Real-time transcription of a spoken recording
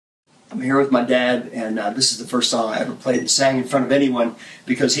I'm here with my dad, and this is the first song I ever played and sang in front of anyone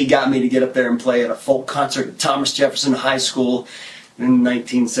because he got me to get up there and play at a folk concert at Thomas Jefferson High School in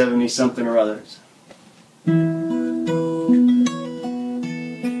 1970-something or others.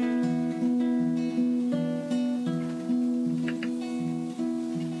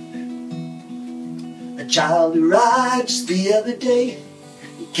 A child who arrived just the other day.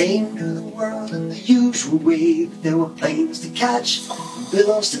 He came to the world in the usual way. There were planes to catch,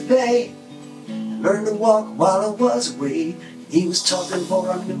 bills to pay. I learned to walk while I was away. He was talking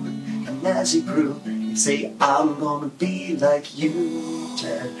before I knew it, and as he grew, he'd say, I'm gonna be like you,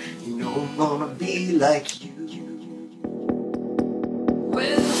 Dad. You know I'm gonna be like you.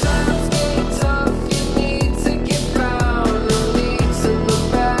 When times get tough, you need to get proud. No need to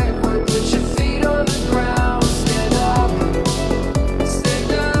look back, but put your feet on the ground. Stand up,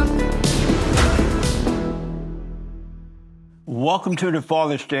 stand up. Welcome to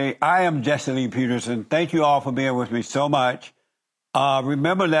TheFallenState. I am Jesse Lee Peterson. Thank you all for being with me so much.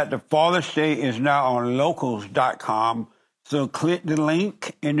 Remember that TheFallenState is now on locals.com, so click the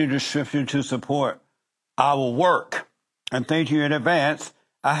link in the description to support our work. And thank you in advance.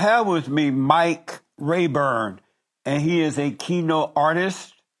 I have with me Mike Rayburn, and he is a keynote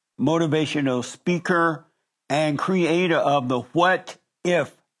artist, motivational speaker, and creator of the What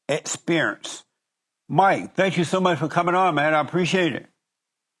If experience. Mike, thank you so much for coming on, man. I appreciate it.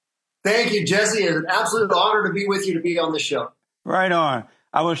 Thank you, Jesse. It's an absolute honor to be with you, to be on the show. Right on.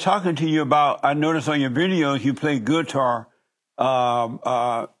 I was talking to you about, I noticed on your videos you play guitar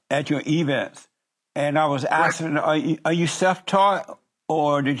at your events. And I was asking, are you self-taught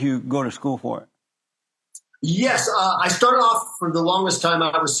or did you go to school for it? Yes, I started off for the longest time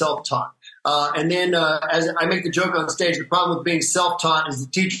I was self-taught. And then as I make the joke on stage, the problem with being self-taught is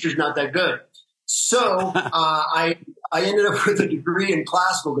the teacher's not that good. So I ended up with a degree in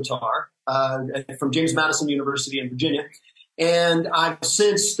classical guitar from James Madison University in Virginia. And I've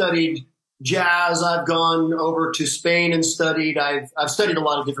since studied jazz. I've gone over to Spain and studied. I've studied a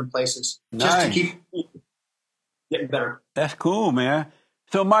lot of different places just to keep getting better. That's cool, man.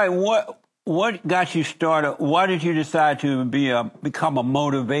 So, Mike, what got you started? Why did you decide to become a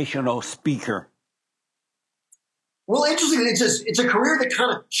motivational speaker? Well, interestingly, it's a career that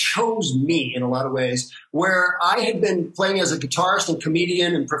kind of chose me in a lot of ways, where I had been playing as a guitarist and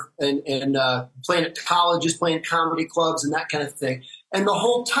comedian and playing at colleges, playing comedy clubs and that kind of thing. And the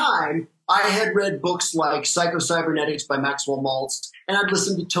whole time I had read books like Psycho-Cybernetics by Maxwell Maltz, and I'd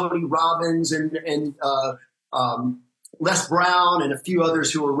listened to Tony Robbins and Les Brown and a few others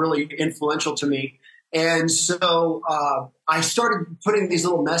who were really influential to me. And so I started putting these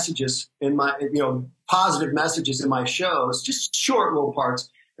little messages in my, positive messages in my shows, just short little parts.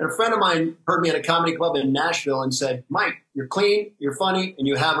 And a friend of mine heard me at a comedy club in Nashville and said, Mike, you're clean, you're funny, and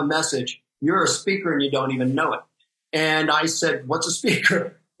you have a message. You're a speaker and you don't even know it. And I said, what's a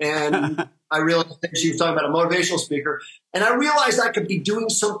speaker? And I realized that she was talking about a motivational speaker. And I realized I could be doing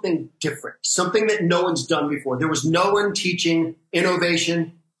something different, something that no one's done before. There was no one teaching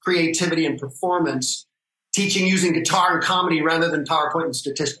innovation, creativity, and performance, teaching using guitar and comedy rather than PowerPoint and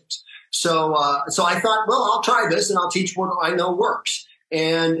statistics. So I thought, well, I'll try this and I'll teach what I know works.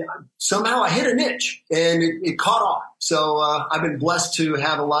 And somehow I hit a niche and it caught on. So I've been blessed to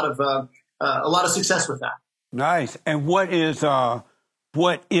have a lot of success with that. Nice. And what is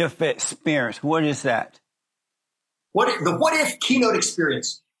What If experience? What is that? The What If Keynote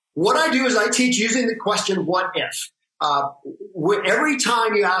experience. What I do is I teach using the question, what if? Every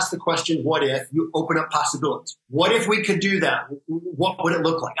time you ask the question, what if, you open up possibilities. What if we could do that? What would it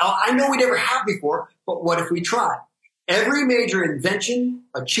look like? I know we never have before, but what if we tried? Every major invention,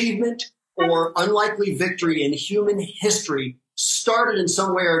 achievement, or unlikely victory in human history started in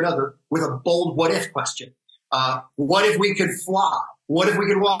some way or another with a bold what if question. What if we could fly? What if we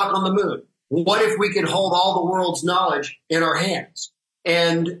could walk on the moon? What if we could hold all the world's knowledge in our hands?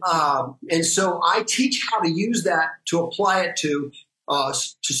 And so I teach how to use that to apply it to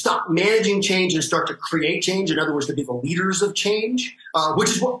stop managing change and start to create change. In other words, to be the leaders of change,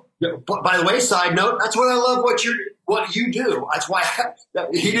 which is what, by the way, side note, that's what I love what you do. That's why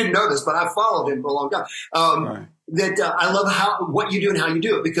he didn't know this, but I've followed him for a long time. Right. I love what you do and how you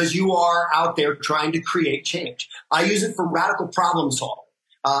do it because you are out there trying to create change. I use it for radical problem solving.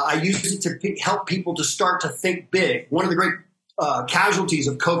 I use it to help people to start to think big. One of the great casualties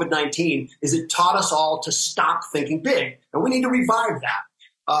of COVID-19 is it taught us all to stop thinking big, and we need to revive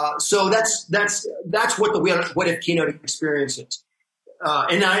that. So that's what the What If Keynote experience is.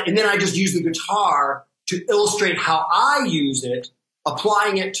 And then I just use the guitar to illustrate how I use it,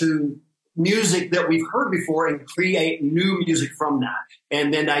 applying it to music that we've heard before and create new music from that.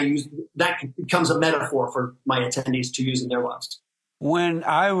 And then that becomes a metaphor for my attendees to use in their lives. When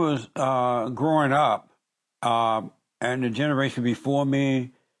I was growing up, and the generation before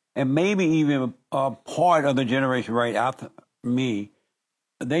me, and maybe even a part of the generation right after me,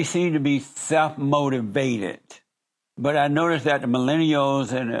 they seem to be self-motivated. But I noticed that the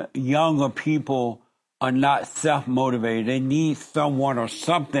millennials and the younger people are not self-motivated. They need someone or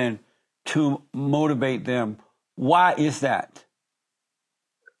something to motivate them. Why is that?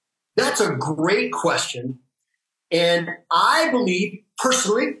 That's a great question. And I believe,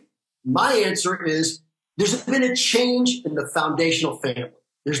 personally, my answer is there's been a change in the foundational family.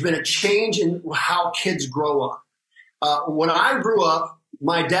 There's been a change in how kids grow up. When I grew up,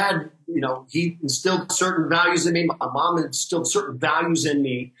 my dad, he instilled certain values in me. My mom instilled certain values in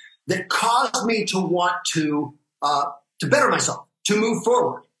me that caused me to want to better myself, to move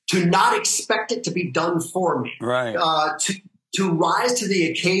forward, to not expect it to be done for me, right? To rise to the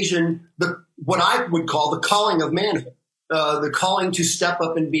occasion, what I would call the calling of manhood, the calling to step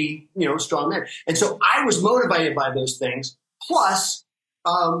up and be, strong man. And so I was motivated by those things. Plus,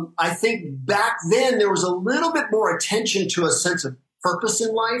 I think back then there was a little bit more attention to a sense of purpose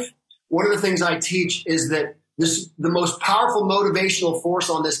in life. One of the things I teach is that the most powerful motivational force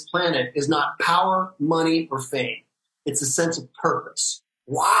on this planet is not power, money, or fame. It's a sense of purpose.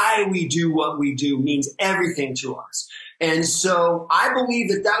 Why we do what we do means everything to us. And so I believe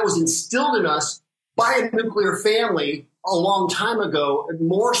that was instilled in us by a nuclear family a long time ago,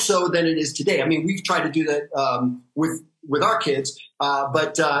 more so than it is today. I mean, we've tried to do that with our kids,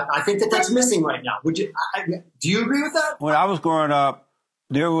 but I think that's missing right now. Do you agree with that? When I was growing up,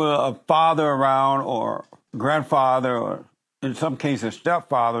 there was a father around or grandfather or in some cases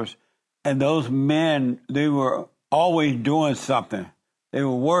stepfathers, and those men, they were always doing something. They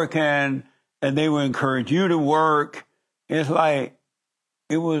were working and they would encourage you to work. It's like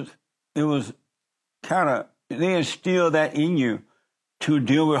it was kind of, they instilled that in you to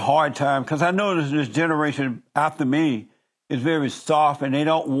deal with hard times. Because I noticed this generation after me is very soft and they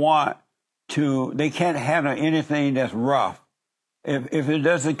they can't handle anything that's rough. If it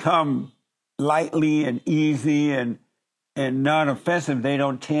doesn't come lightly and easy and non-offensive, they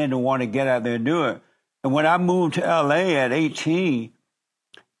don't tend to want to get out there and do it. And when I moved to LA at 18,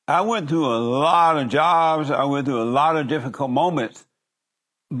 I went through a lot of jobs. I went through a lot of difficult moments,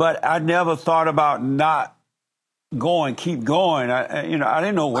 but I never thought about not going, keep going. I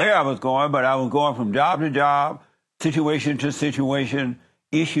didn't know where I was going, but I was going from job to job, situation to situation,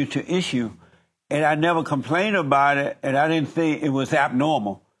 issue to issue. And I never complained about it, and I didn't think it was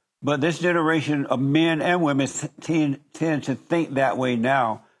abnormal. But this generation of men and women tend to think that way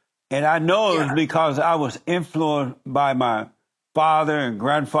now. And I know it was because I was influenced by my father and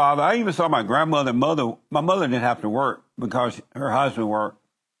grandfather. I even saw my grandmother and mother. My mother didn't have to work because her husband worked.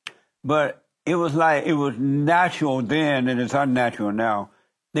 But it was like it was natural then and it's unnatural now.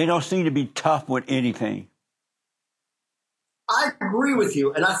 They don't seem to be tough with anything. I agree with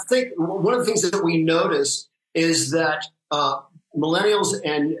you. And I think one of the things that we notice is that millennials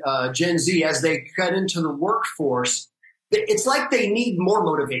and Gen Z, as they get into the workforce, it's like they need more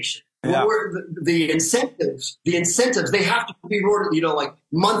motivation. Yeah. The incentives, they have to be, like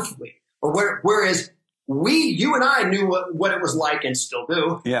monthly. Whereas you and I knew what it was like and still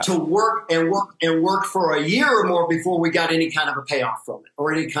do to work for a year or more before we got any kind of a payoff from it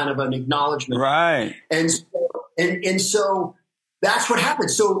or any kind of an acknowledgement. Right. And so that's what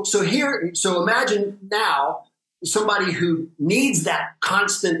happens. So imagine now somebody who needs that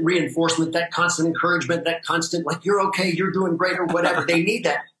constant reinforcement, that constant encouragement, that constant, like, you're okay, you're doing great or whatever. They need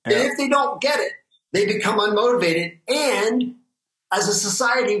that. And if they don't get it, they become unmotivated. And as a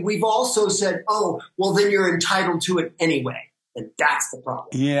society, we've also said, oh, well, then you're entitled to it anyway. And that's the problem.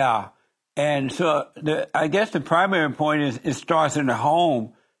 Yeah. And so I guess the primary point is it starts in the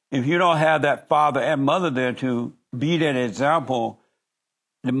home. If you don't have that father and mother there to be that example,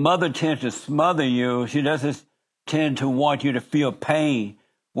 the mother tends to smother you. She doesn't tend to want you to feel pain,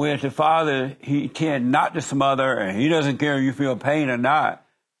 whereas the father, he tends not to smother, and he doesn't care if you feel pain or not.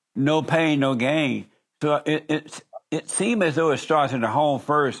 No pain, no gain. So it seems as though it starts in the home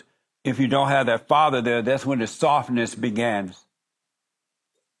first. If you don't have that father there, that's when the softness begins.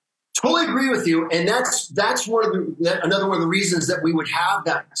 Totally agree with you, and that's another one of the reasons that we would have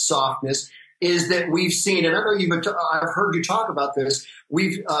that softness is that we've seen, and I know I've heard you talk about this.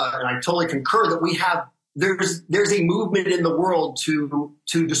 And I totally concur that we have. There's a movement in the world to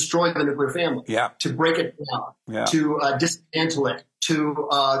destroy the nuclear family, to break it down, to dismantle it, to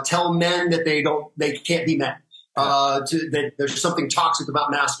tell men that they can't be men, that there's something toxic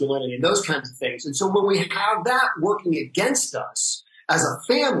about masculinity and those kinds of things. And so when we have that working against us as a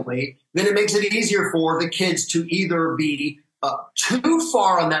family, then it makes it easier for the kids to either be too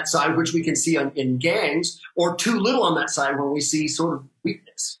far on that side, which we can see in gangs, or too little on that side when we see sort of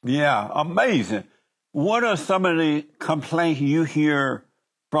weakness. Yeah, amazing. What are some of the complaints you hear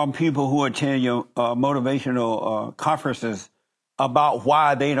from people who attend your motivational conferences about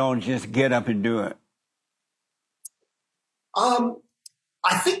why they don't just get up and do it? I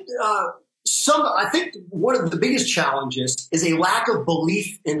think one of the biggest challenges is a lack of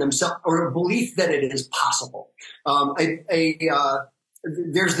belief in themselves, or a belief that it is possible.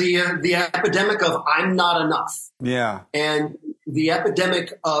 There's the epidemic of I'm not enough. Yeah. And the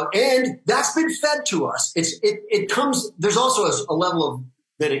epidemic of, and that's been fed to us. It comes, there's also a level of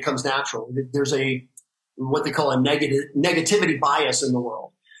that it comes natural. There's what they call a negativity bias in the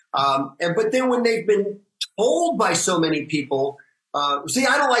world. But then when they've been told by so many people, see,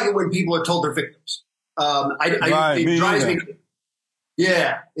 I don't like it when people are told they're victims. It drives me.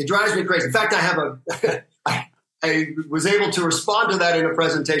 Yeah, it drives me crazy. In fact, I have I was able to respond to that in a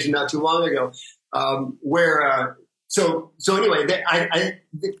presentation not too long ago, where so anyway,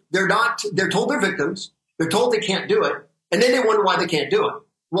 they're told they're victims. They're told they can't do it, and then they wonder why they can't do it.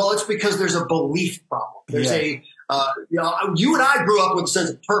 Well, it's because there's a belief problem. There's you and I grew up with a sense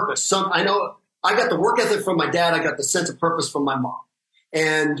of purpose. I know I got the work ethic from my dad. I got the sense of purpose from my mom.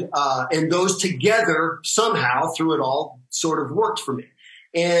 And those together somehow through it all sort of worked for me.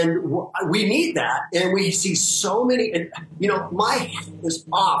 And we need that. And we see so many, and my head is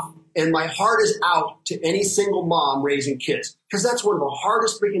off and my heart is out to any single mom raising kids, because that's one of the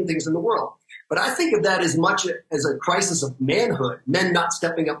hardest freaking things in the world. But I think of that as much as a crisis of manhood, men not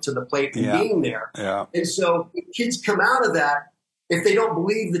stepping up to the plate and being there. Yeah. And so if kids come out of that, if they don't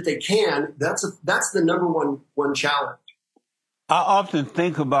believe that they can, that's the number one challenge. I often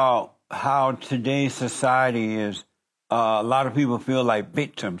think about how today's society is. A lot of people feel like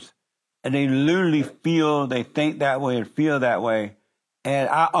victims, and they literally they think that way and feel that way. And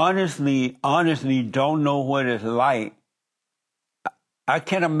I honestly don't know what it's like. I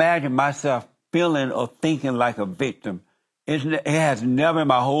can't imagine myself feeling or thinking like a victim. It has never in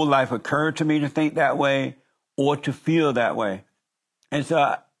my whole life occurred to me to think that way or to feel that way. And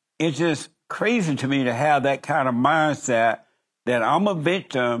so it's just crazy to me to have that kind of mindset that I'm a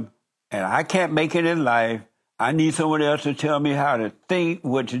victim and I can't make it in life. I need someone else to tell me how to think,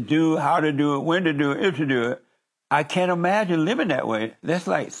 what to do, how to do it, when to do it, if to do it. I can't imagine living that way. That's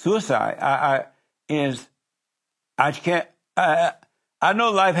like suicide. I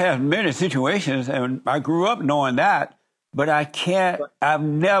know life has many situations, and I grew up knowing that, but I've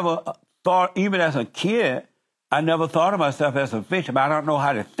never thought, even as a kid, I never thought of myself as a victim. I don't know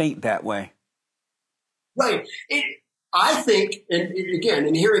how to think that way. Right. I think, and again,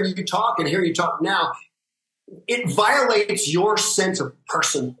 in hearing you talk now, it violates your sense of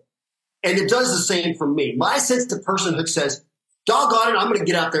personhood. And it does the same for me. My sense of personhood says, doggone it, I'm going to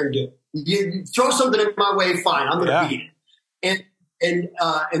get out there and do it. You throw something in my way, fine, I'm going to beat it. And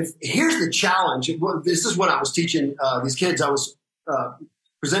here's the challenge. This is what I was teaching these kids. I was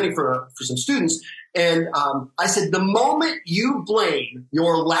presenting for some students. And I said, the moment you blame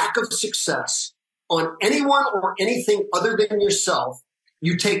your lack of success on anyone or anything other than yourself,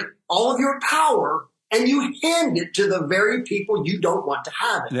 you take all of your power and you hand it to the very people you don't want to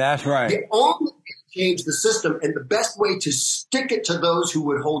have it. That's right. The only way to change the system, and the best way to stick it to those who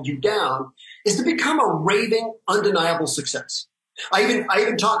would hold you down, is to become a raving, undeniable success. I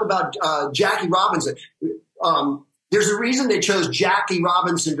even talk about Jackie Robinson. There's a reason they chose Jackie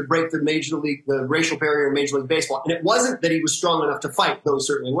Robinson to break the racial barrier in Major League Baseball. And it wasn't that he was strong enough to fight, though he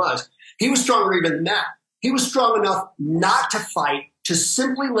certainly was. He was stronger even than that. He was strong enough not to fight, to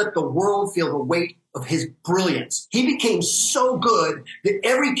simply let the world feel the weight of his brilliance. He became so good that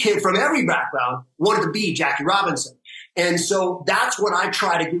every kid from every background wanted to be Jackie Robinson. And so that's what I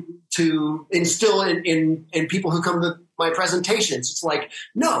try to instill in people who come to my presentations. It's like,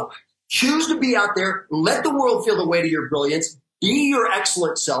 no, choose to be out there. Let the world feel the weight of your brilliance. Be your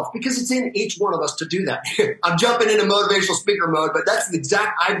excellent self, because it's in each one of us to do that. I'm jumping into motivational speaker mode, but that's the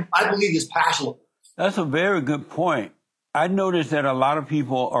exact, I believe is passionate. That's a very good point. I noticed that a lot of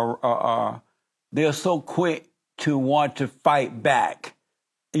people they're so quick to want to fight back.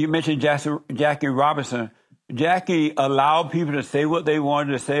 You mentioned Jackie Robinson. Jackie allowed people to say what they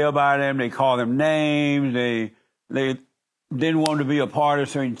wanted to say about him. They called him names. They didn't want to be a part of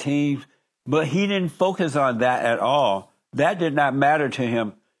certain teams. But he didn't focus on that at all. That did not matter to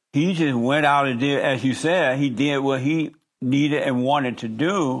him. He just went out and did, as you said, he did what he needed and wanted to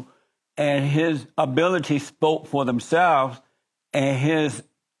do. and his ability spoke for themselves, and his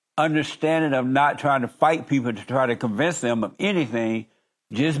understanding of not trying to fight people to try to convince them of anything,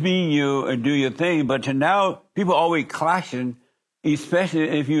 just be you and do your thing. But to now, people always clashing, especially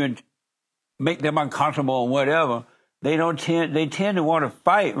if you make them uncomfortable or whatever. They tend to want to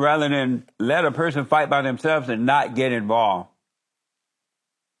fight rather than let a person fight by themselves and not get involved.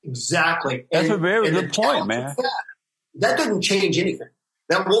 Exactly. That's a very good point, man. That doesn't change anything.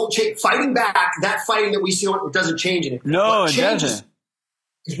 That won't change. Fighting back, that fighting that we see, it doesn't change anything. No, it doesn't.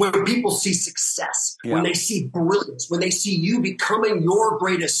 Is when people see success, Yeah. when they see brilliance, when they see you becoming your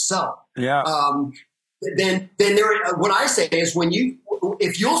greatest self. Yeah. Then what I say is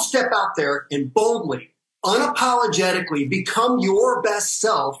if you'll step out there and boldly, unapologetically become your best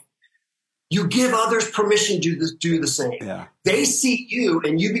self, you give others permission to do the same. Yeah. They see you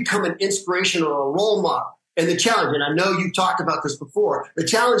and you become an inspiration or a role model. And the challenge, and I know you've talked about this before, the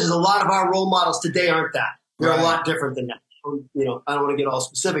challenge is a lot of our role models today aren't that. They're a lot different than that. You know, I don't want to get all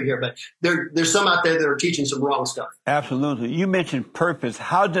specific here, but there's some out there that are teaching some wrong stuff. Absolutely. You mentioned purpose.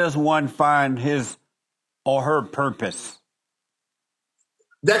 How does one find his or her purpose?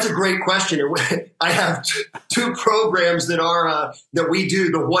 That's a great question. I have two programs that we do,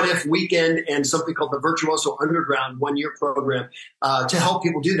 the What If Weekend and something called the Virtuoso Underground 1-year program to help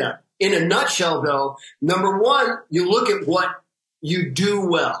people do that. In a nutshell, though, number one, you look at what you do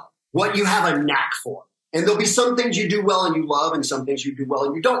well, what you have a knack for. And there'll be some things you do well and you love and some things you do well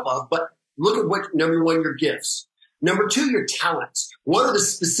and you don't love. But look at what, number one, your gifts. Number two, your talents. What are the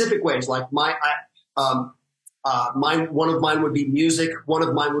specific ways? Like one of mine would be music. One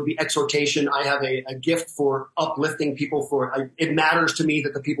of mine would be exhortation. I have a gift for uplifting people. It matters to me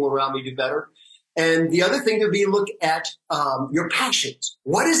that the people around me do better. And the other thing would be look at your passions.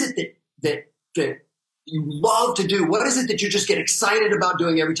 What is it that you love to do? What is it that you just get excited about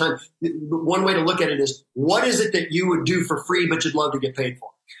doing every time? One way to look at it is, what is it that you would do for free but you'd love to get paid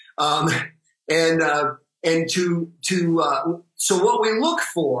for? So what we look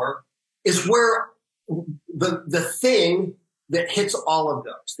for is where the thing that hits all of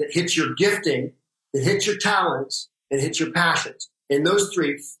those, that hits your gifting, that hits your talents, and hits your passions. And those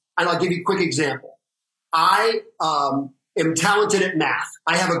three, and I'll give you a quick example. I am talented at math.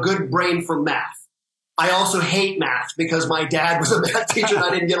 I have a good brain for math. I also hate math because my dad was a math teacher and I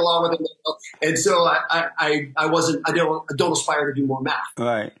didn't get along with him. And so I don't aspire to do more math.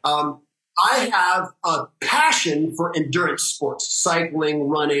 Right. I have a passion for endurance sports, cycling,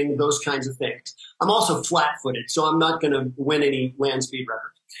 running, those kinds of things. I'm also flat-footed, so I'm not going to win any land speed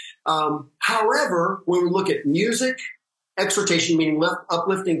records. However, when we look at music, exhortation, meaning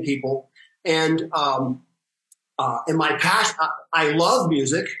uplifting people, and my passion, I love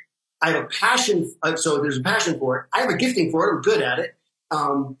music. I have a passion, so there's a passion for it. I have a gifting for it. I'm good at it,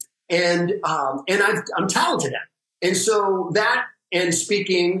 and I'm talented at it. And so that, and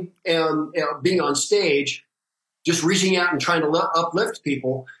speaking and being on stage, just reaching out and trying to uplift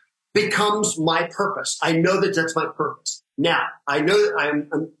people becomes my purpose. I know that that's my purpose. Now, I know that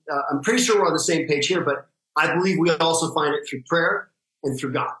I'm pretty sure we're on the same page here, but I believe we also find it through prayer and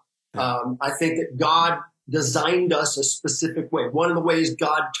through God. I think that God designed us a specific way. One of the ways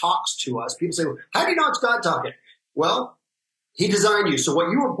God talks to us, people say, well, how do you know it's God talking? Well, he designed you. So what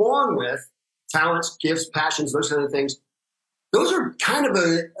you were born with, talents, gifts, passions, those kind of things, those are kind of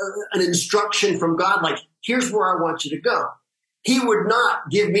an instruction from God, like, here's where I want you to go. He would not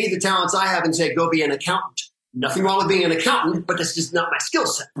give me the talents I have and say, go be an accountant. Nothing wrong with being an accountant, but that's just not my skill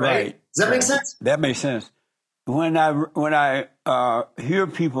set, right? Does that make sense? That makes sense. When I hear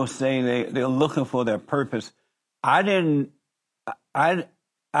people say they're looking for their purpose, I've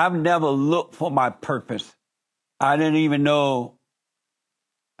never looked for my purpose. I didn't even know.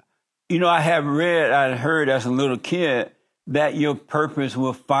 I heard as a little kid that your purpose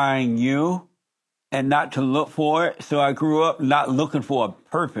will find you and not to look for it. So I grew up not looking for a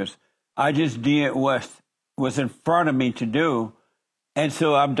purpose. I just did what was in front of me to do. And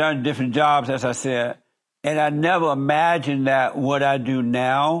so I've done different jobs, as I said, and I never imagined that what I do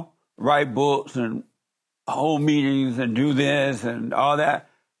now, write books and hold meetings and do this and all that,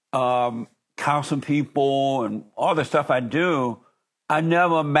 counsel people and all the stuff I do, I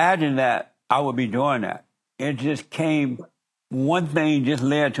never imagined that I would be doing that. It just came, one thing just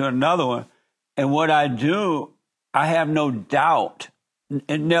led to another one. And what I do, I have no doubt.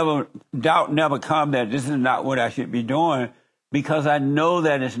 Doubt never come that this is not what I should be doing, because I know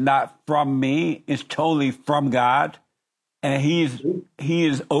that it's not from me. It's totally from God. And he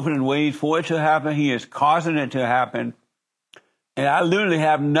is opening ways for it to happen. He is causing it to happen. And I literally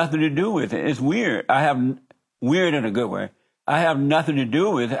have nothing to do with it. It's weird. Weird in a good way. I have nothing to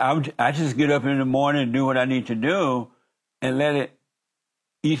do with it. I just get up in the morning and do what I need to do and let it,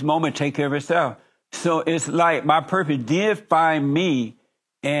 each moment, take care of itself. So it's like my purpose did find me,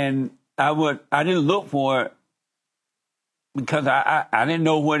 and I didn't look for it because I didn't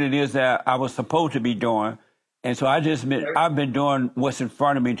know what it is that I was supposed to be doing. And so I've been doing what's in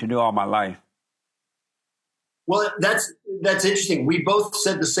front of me to do all my life. Well, that's interesting. We both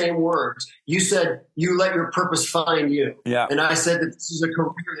said the same words. You said you let your purpose find you. Yeah. And I said that this is a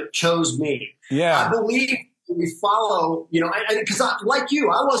career that chose me. Yeah. I believe we follow, because like you,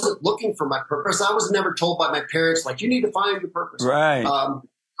 I wasn't looking for my purpose. I was never told by my parents, like, you need to find your purpose. Right.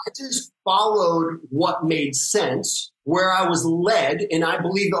 I just followed what made sense, where I was led. And I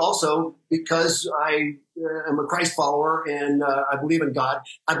believe also, because I am a Christ follower and I believe in God,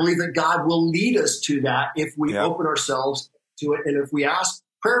 I believe that God will lead us to that if we open ourselves to it and if we ask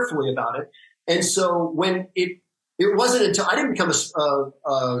prayerfully about it. And so when it wasn't until I didn't become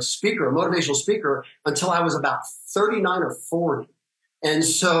a speaker, a motivational speaker, until I was about 39 or 40. And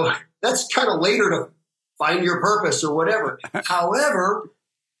so that's kind of later to find your purpose or whatever. However,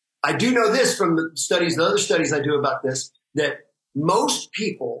 I do know this from the other studies I do about this, that most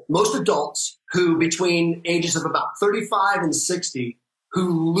people, most adults who between ages of about 35 and 60,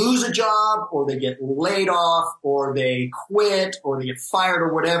 who lose a job or they get laid off or they quit or they get fired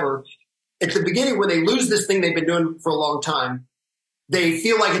or whatever, at the beginning when they lose this thing they've been doing for a long time, they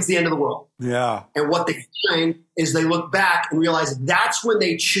feel like it's the end of the world. Yeah. And what they find is they look back and realize that's when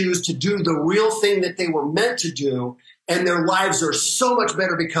they choose to do the real thing that they were meant to do. And their lives are so much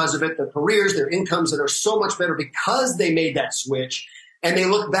better because of it. Their careers, their incomes that are so much better because they made that switch. And they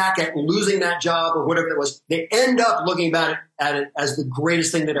look back at losing that job or whatever it was. They end up looking at it as the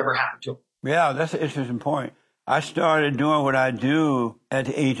greatest thing that ever happened to them. Yeah, that's an interesting point. I started doing what I do at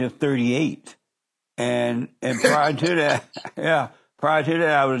the age of 38. And prior to that,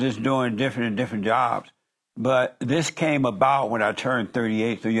 I was just doing different jobs. But this came about when I turned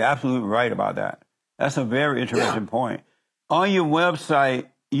 38. So you're absolutely right about that. That's a very interesting point. On your website,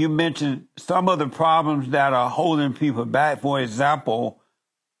 you mentioned some of the problems that are holding people back. For example,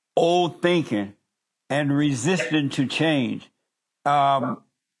 old thinking and resisting to change. What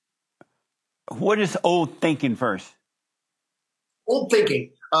is old thinking first? Old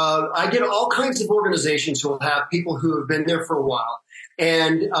thinking. I get all kinds of organizations who will have people who have been there for a while.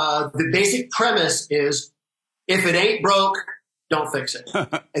 And the basic premise is, if it ain't broke, don't fix it.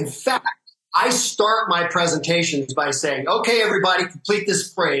 In fact, I start my presentations by saying, okay, everybody, complete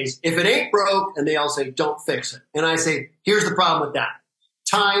this phrase. If it ain't broke, and they all say, don't fix it. And I say, here's the problem with that.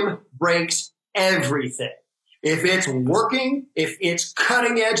 Time breaks everything. If it's working, if it's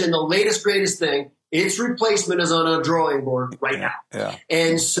cutting edge and the latest, greatest thing, its replacement is on a drawing board right now. Yeah.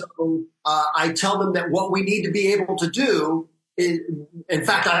 And so I tell them that what we need to be able to do is, in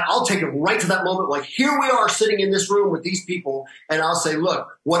fact, I'll take it right to that moment. Like, here we are sitting in this room with these people, and I'll say,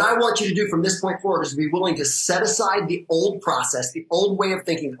 look, what I want you to do from this point forward is to be willing to set aside the old process, the old way of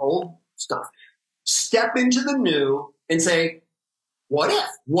thinking, old stuff, step into the new and say, what if?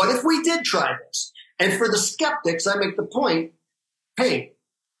 What if we did try this? And for the skeptics, I make the point, hey,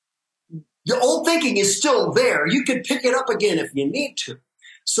 the old thinking is still there. You can pick it up again if you need to.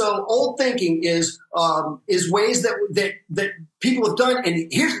 So old thinking is ways that people have done.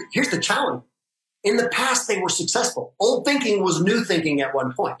 And here's the challenge. In the past, they were successful. Old thinking was new thinking at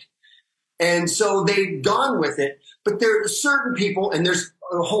one point. And so they've gone with it. But there are certain people, and there's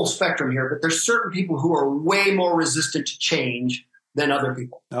a whole spectrum here, but there's certain people who are way more resistant to change than other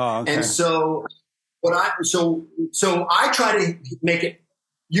people. Oh, okay. And so I try to make it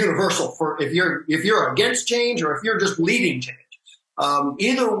universal for if you're against change or if you're just leading change.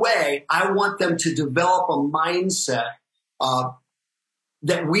 Either way, I want them to develop a mindset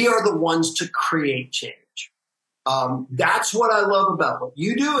that we are the ones to create change. That's what I love about what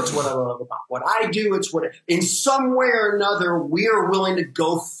you do. It's what I love about what I do. It's what, in some way or another, we are willing to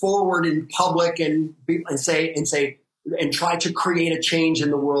go forward in public and try to create a change in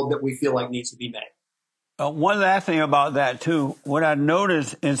the world that we feel like needs to be made. One last thing about that, too. What I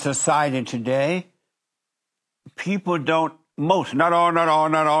notice in society today, people don't, not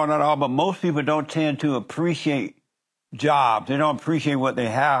all, but most people don't tend to appreciate jobs. They don't appreciate what they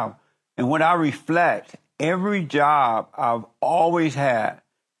have. And when I reflect, every job I've always had,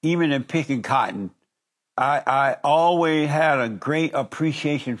 even in picking cotton, I always had a great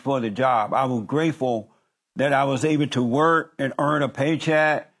appreciation for the job. I was grateful that I was able to work and earn a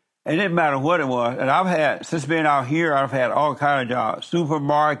paycheck. It didn't matter what it was. And since being out here, I've had all kinds of jobs.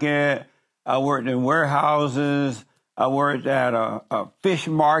 Supermarket, I worked in warehouses, I worked at a fish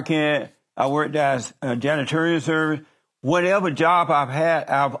market, I worked as a janitorial service. whatever job I've had,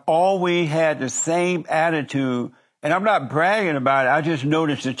 I've always had the same attitude. And I'm not bragging about it. I just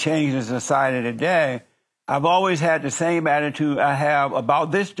noticed the change in society today. I've always had the same attitude I have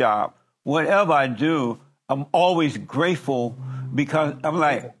about this job. Whatever I do, I'm always grateful because I'm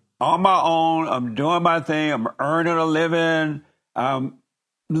like on my own. I'm doing my thing. I'm earning a living. I'm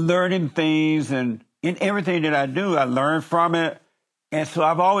learning things, and in everything that I do, I learn from it. And so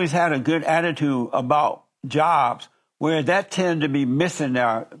I've always had a good attitude about jobs, where that tend to be missing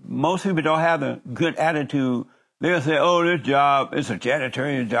now. Most people don't have a good attitude. They'll say, oh, this job is a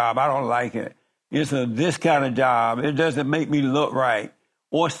janitorial job. I don't like it. It's this kind of job. It doesn't make me look right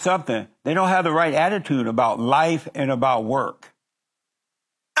or something. They don't have the right attitude about life and about work.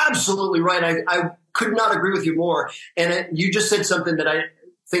 Absolutely right. I could not agree with you more. And you just said something that I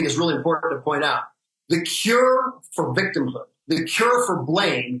think is really important to point out. The cure for victimhood, the cure for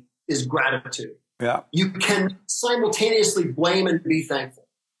blame is gratitude. Yeah. You can simultaneously blame and be thankful.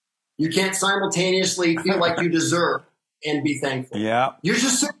 You can't simultaneously feel like you deserve and be thankful. Yeah. You're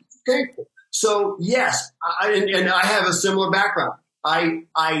just simply thankful. So yes, and I have a similar background.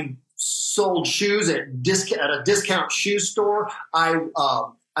 I sold shoes at a discount shoe store. I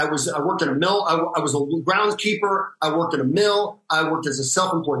worked in a mill. I was a groundskeeper. I worked in a mill. I worked as a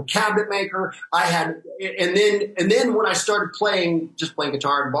self-employed cabinet maker. And then when I started playing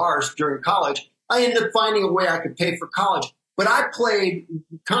guitar in bars during college, I ended up finding a way I could pay for college. But I played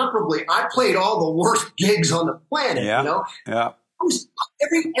all the worst gigs on the planet, Yeah. you know? Yeah.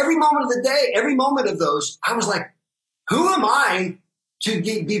 Every moment of the day, every moment of those, I was like, who am I to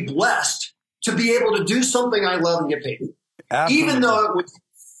be blessed to be able to do something I love and get paid? Absolutely. Even though it was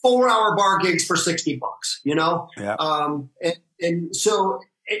 4-hour bar gigs for $60, you know? Yeah. And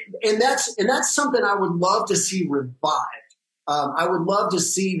that's something I would love to see revived. I would love to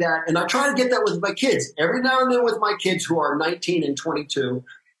see that. And I try to get that with my kids. Every now and then with my kids who are 19 and 22,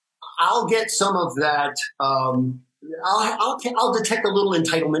 I'll get some of that. I'll detect a little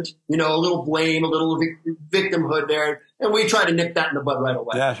entitlement, you know, a little blame, a little victimhood there. And we try to nip that in the bud right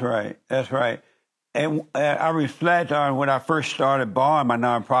away. That's right. That's right. And I reflect on when I first started Bond, my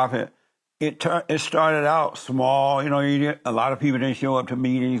nonprofit. It started out small. You know, a lot of people didn't show up to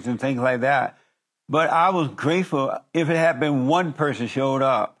meetings and things like that. But I was grateful if it had been one person showed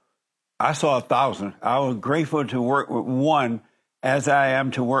up. I saw 1,000. I was grateful to work with one as I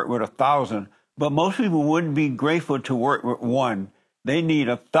am to work with 1,000. But most people wouldn't be grateful to work with one. They need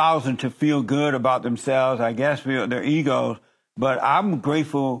 1,000 to feel good about themselves, I guess, feel their egos. But I'm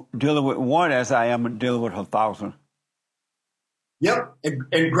grateful dealing with one as I am dealing with 1,000. Yep.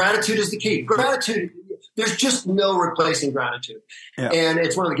 And gratitude is the key. Gratitude, there's just no replacing gratitude. Yeah. And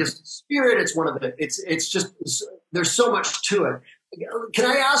it's one of the gifts of the spirit. It's one of the, it's just, there's so much to it. Can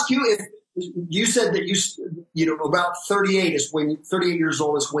I ask you if you said that you know, about 38 years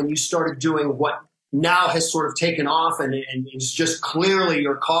old is when you started doing what now has sort of taken off and is just clearly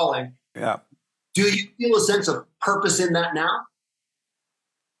your calling. Yeah. Do you feel a sense of purpose in that now?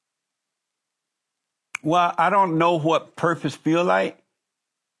 Well, I don't know what purpose feel like.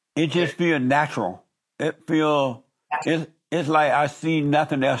 It just feel natural. It's like I see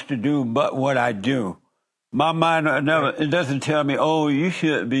nothing else to do but what I do. My mind it doesn't tell me, oh, you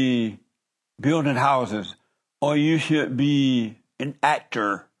should be building houses, or you should be an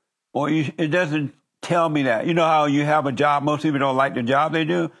actor, it doesn't tell me that. You know how you have a job, most people don't like the job they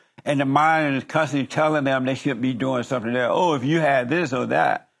do, and the mind is constantly telling them they should be doing something there. Oh, if you had this or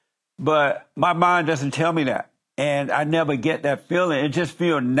that. But my mind doesn't tell me that. And I never get that feeling. It just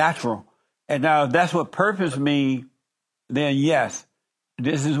feels natural. And now if that's what purpose means, then yes,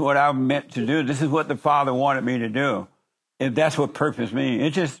 this is what I'm meant to do. This is what the Father wanted me to do. If that's what purpose means,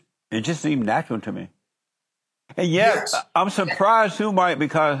 it just seemed natural to me. And yet, yes. I'm surprised too, Mike,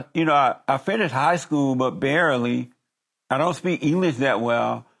 because, you know, I finished high school, but barely. I don't speak English that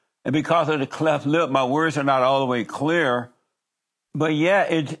well. And because of the cleft lip, my words are not all the way clear. But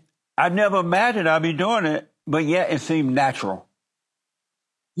yeah, I never imagined I'd be doing it, but yet it seemed natural.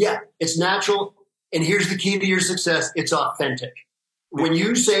 Yeah, it's natural. And here's the key to your success. It's authentic. When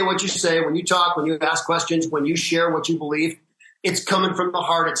you say what you say, when you talk, when you ask questions, when you share what you believe, it's coming from the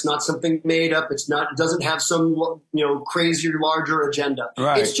heart. It's not something made up. It doesn't have some, you know, crazy or larger agenda.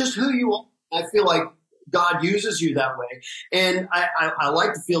 Right. It's just who you are. I feel like God uses you that way. And I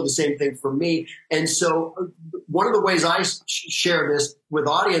like to feel the same thing for me. And so one of the ways I share this with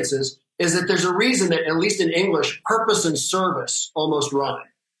audiences is that there's a reason that, at least in English, purpose and service almost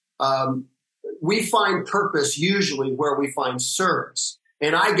rhyme. We find purpose usually where we find service.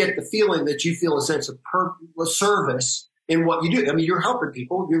 And I get the feeling that you feel a sense of service in what you do. I mean, you're helping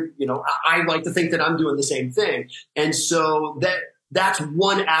people. I like to think that I'm doing the same thing. And so that's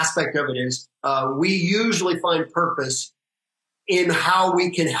one aspect of it is, we usually find purpose in how we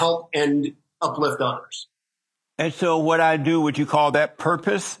can help and uplift others. And so what I do, would you call that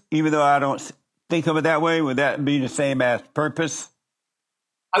purpose? Even though I don't think of it that way, would that be the same as purpose?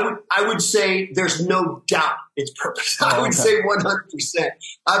 I would say there's no doubt it's purpose. Oh, I would okay. say 100%.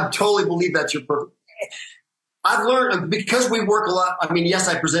 I totally believe that's your purpose. I've learned, because we work a lot. I mean, yes,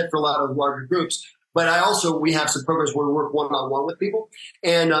 I present for a lot of larger groups, but we have some programs where we work one-on-one with people,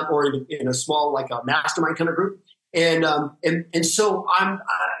 and or in a small, like a mastermind kind of group. And so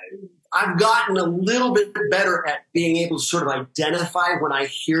I've gotten a little bit better at being able to sort of identify when I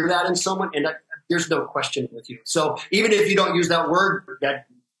hear that in someone, and there's no question with you. So even if you don't use that word,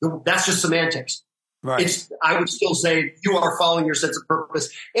 that's just semantics. Right. I would still say you are following your sense of purpose.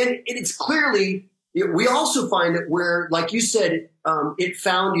 And it's clearly, we also find that where, like you said, it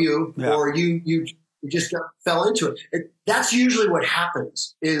found you, or you just fell into it. That's usually what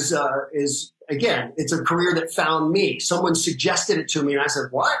happens is again, it's a career that found me. Someone suggested it to me and I said,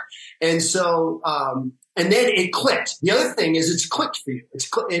 what? And so, and then it clicked. The other thing is it's clicked for you. It's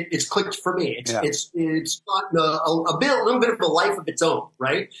clicked for me. It's got a little bit of a life of its own,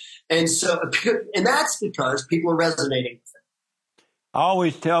 right? And so, and that's because people are resonating with it. I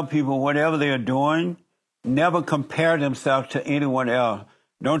always tell people whatever they're doing, never compare themselves to anyone else.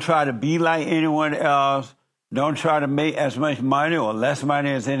 Don't try to be like anyone else. Don't try to make as much money or less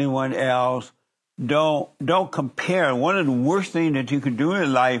money as anyone else. Don't compare. One of the worst things that you can do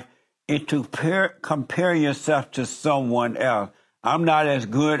in life is to compare yourself to someone else. I'm not as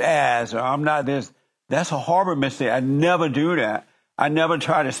good as, or I'm not this. That's a horrible mistake. I never do that. I never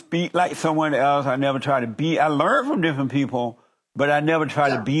try to speak like someone else. I never try to be. I learn from different people, but I never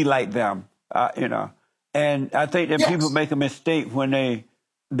try to be like them. And I think that people make a mistake when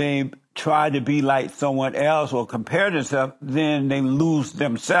they try to be like someone else or compare themselves. Then they lose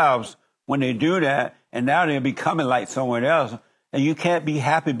themselves when they do that, and now they're becoming like someone else. And you can't be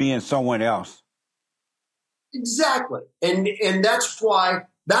happy being someone else. Exactly. And that's why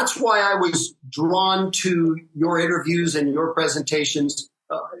I was drawn to your interviews and your presentations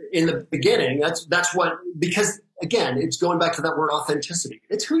in the beginning. That's what, because again, it's going back to that word authenticity.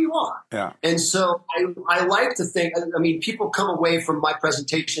 It's who you are. Yeah. And so I like to think, I mean, people come away from my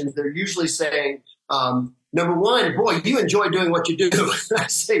presentations, they're usually saying, number one, boy, you enjoy doing what you do. I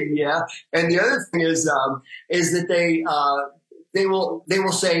say, yeah. And the other thing is that they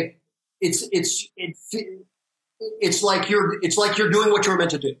will say it's like you're doing what you're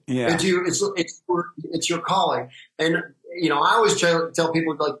meant to do. Yeah. It's your calling. And I always tell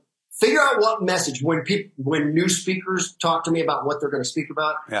people, like, figure out what message when new speakers talk to me about what they're going to speak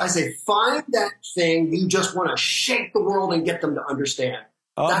about. Yeah. I say, find that thing you just want to shake the world and get them to understand.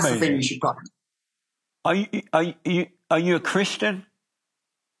 That's the thing you should probably do. Are you a Christian?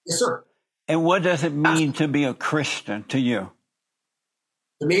 Yes, sir. And what does it mean to be a Christian to you?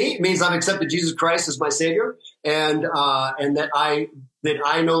 To me, it means I've accepted Jesus Christ as my Savior, and that I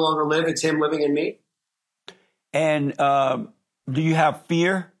no longer live; it's Him living in me. And do you have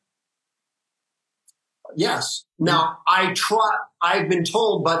fear? Yes. Now I've been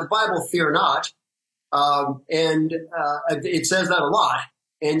told by the Bible, "Fear not," and it says that a lot,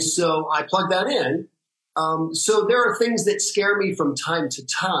 and so I plug that in. So there are things that scare me from time to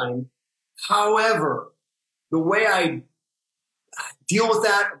time. However, the way I deal with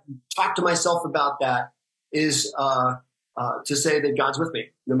that, talk to myself about that, is to say that God's with me.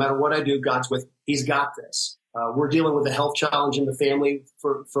 No matter what I do, God's with me. He's got this. We're dealing with a health challenge in the family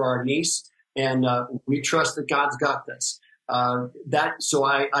for our niece, and we trust that God's got this. So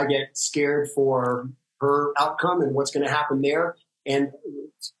I get scared for her outcome and what's going to happen there. And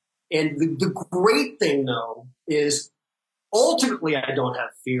the great thing, though, is ultimately I don't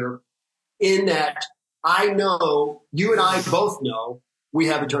have fear, in that I know, you and I both know, we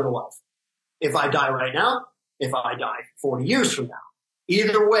have eternal life. If I die right now, if I die 40 years from now,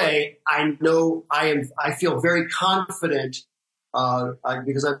 either way, I know I feel very confident,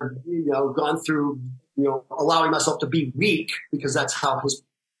 because I've, gone through, allowing myself to be weak, because that's how His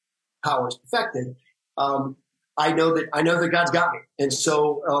power is perfected. I know that God's got me. And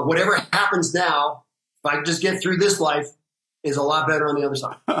so, whatever happens now, if I can just get through this life, is a lot better on the other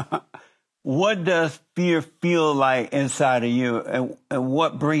side. What does fear feel like inside of you, and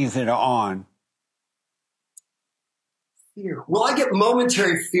what brings it on? Fear. Well, I get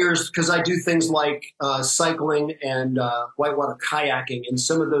momentary fears because I do things like cycling and whitewater kayaking, and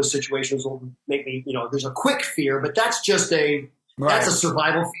some of those situations will make me, there's a quick fear, but that's just that's a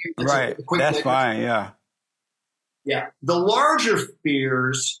survival fear. That's right. That's fine. Yeah. Yeah. The larger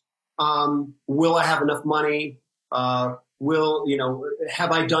fears, will I have enough money? Have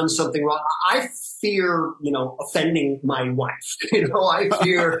I done something wrong? I fear, offending my wife. I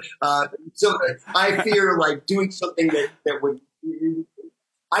fear, I fear like doing something that would,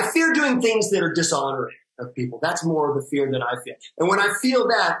 I fear doing things that are dishonoring of people. That's more of the fear that I feel. And when I feel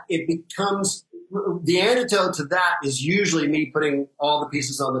that, it becomes, the antidote to that is usually me putting all the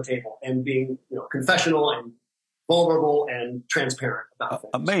pieces on the table and being, confessional and vulnerable and transparent about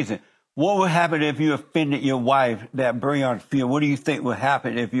things. Amazing. What would happen if you offended your wife that bring on fear? What do you think would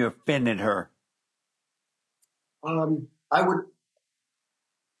happen if you offended her? I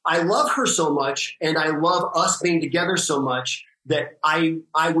love her so much, and I love us being together so much that I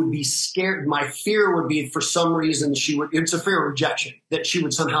would be scared. My fear would be, for some reason, it's a fear of rejection, that she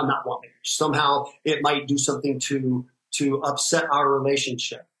would somehow not want me. Somehow it might do something to upset our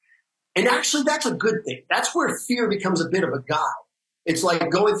relationship. And actually, that's a good thing. That's where fear becomes a bit of a guide. It's like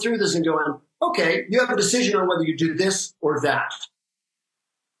going through this and going, okay, you have a decision on whether you do this or that.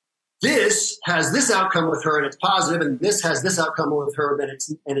 This has this outcome with her and it's positive, and this has this outcome with her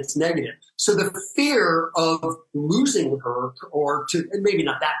and it's negative. So the fear of losing her, and maybe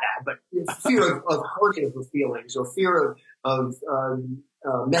not that bad, but fear of hurting her feelings, or fear of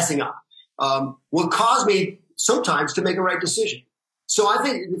messing up, will cause me sometimes to make a right decision. So I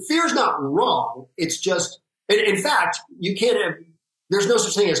think fear is not wrong. It's just, in fact, there's no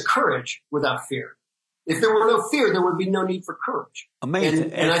such thing as courage without fear. If there were no fear, there would be no need for courage.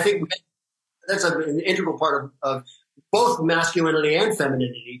 Amazing. And I think that's an integral part of both masculinity and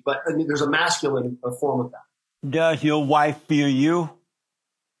femininity, but there's a masculine form of that. Does your wife fear you?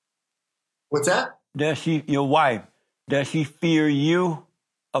 What's that? Your wife, does she fear you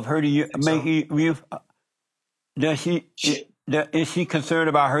of hurting you? Is she concerned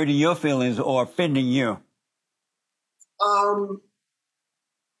about hurting your feelings or offending you?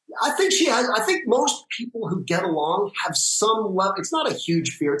 I think she has. I think most people who get along have some level. It's not a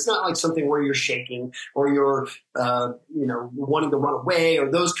huge fear. It's not like something where you're shaking or you're, wanting to run away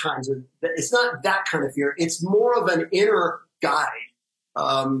or those kinds of. It's not that kind of fear. It's more of an inner guide.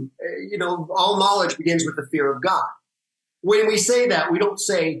 All knowledge begins with the fear of God. When we say that,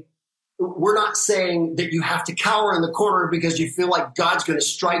 we're not saying that you have to cower in the corner because you feel like God's going to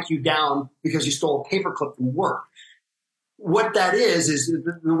strike you down because you stole a paperclip from work. What that is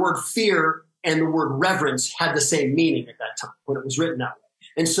the word fear and the word reverence had the same meaning at that time when it was written that way.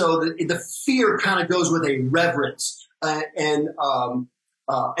 And so the fear kind of goes with a reverence and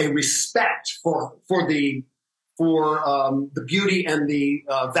a respect for the beauty and the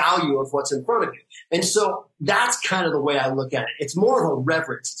value of what's in front of you. And so that's kind of the way I look at it. It's more of a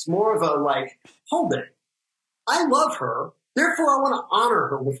reverence. It's more of a like, hold it. I love her. Therefore, I want to honor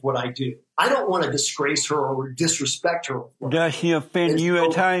her with what I do. I don't want to disgrace her or disrespect her. Does she offend you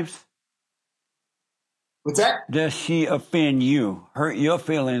at times? What's that? Does she offend you, hurt your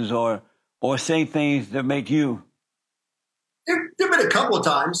feelings, or say things that make you? There have been a couple of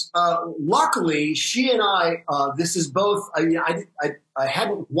times. Luckily, she and I, this is both, I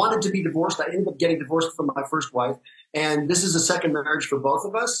hadn't wanted to be divorced. I ended up getting divorced from my first wife. And this is a second marriage for both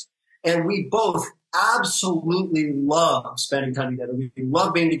of us. And we both absolutely love spending time together. We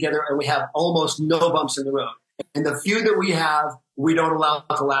love being together, and we have almost no bumps in the road. And the few that we have, we don't allow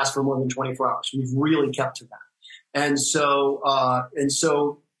to last for more than 24 hours. We've really kept to that. And so,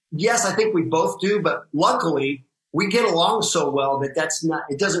 yes, I think we both do, but luckily we get along so well that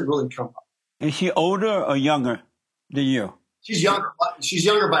it doesn't really come up. Is she older or younger than you? She's younger. She's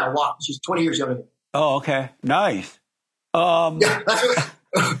younger by a lot. She's 20 years younger than me. Oh, okay. Nice. Yeah, that's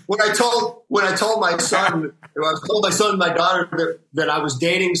when I told my son, I told my son and my daughter that I was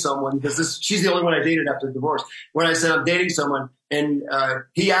dating someone, because she's the only one I dated after the divorce. When I said I'm dating someone, and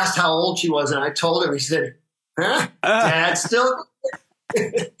he asked how old she was, and I told him, he said, "Huh? Dad still?"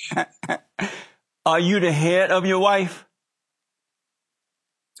 Are you the head of your wife?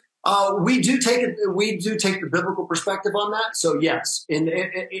 We do take the biblical perspective on that. So yes, in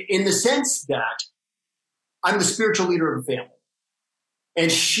the sense that I'm the spiritual leader of the family. And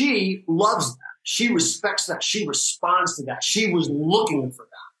she loves that. She respects that. She responds to that. She was looking for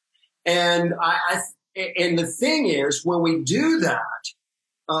that. And and the thing is, when we do that,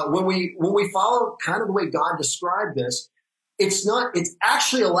 when we follow kind of the way God described this, it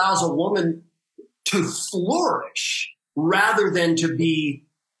actually allows a woman to flourish rather than to be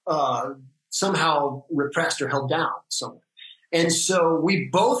somehow repressed or held down somewhere. And so we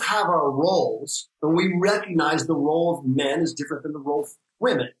both have our roles, and we recognize the role of men is different than the role of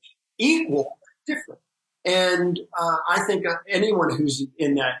women. Equal, different. And I think anyone who's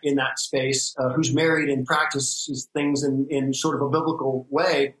in that space, who's married and practices things in sort of a biblical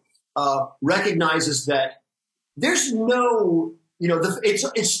way, recognizes that there's no,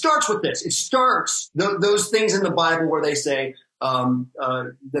 it starts with this. It starts those things in the Bible where they say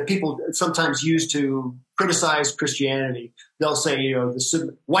that people sometimes use to criticize Christianity. They'll say,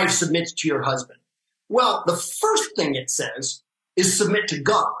 the wife submits to your husband. Well, the first thing it says is submit to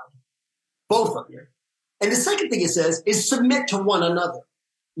God, both of you. And the second thing it says is submit to one another.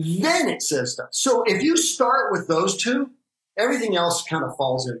 Then it says stuff. So if you start with those two, everything else kind of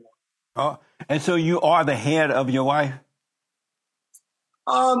falls in. Oh, and so you are the head of your wife?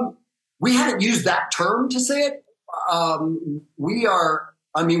 We haven't used that term to say it. We are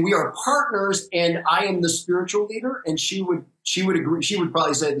partners, and I am the spiritual leader, and she would agree. She would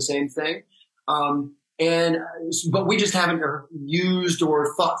probably say the same thing. But we just haven't used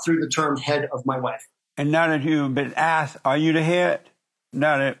or thought through the term head of my wife. And now that you've been asked, are you the head?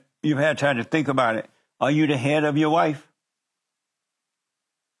 Now that you've had time to think about it, are you the head of your wife?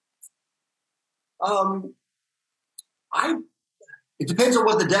 It depends on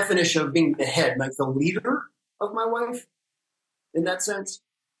what the definition of being the head, like the leader of my wife, in that sense.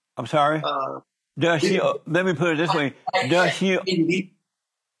 I'm sorry? Does she, let me put it this way. Does she,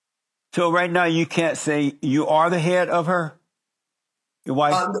 so right now you can't say you are the head of her? Your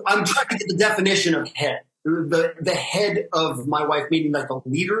wife? I'm trying to get the definition of head. The head of my wife, meaning like the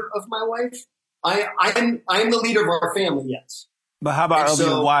leader of my wife. I am the leader of our family, yes. But how about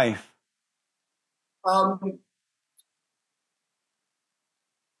your wife?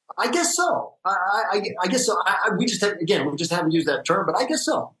 I guess so. I guess so. We just haven't used that term, but I guess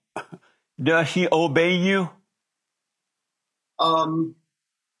so. Does she obey you?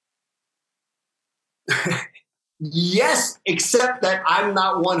 Yes, except that I'm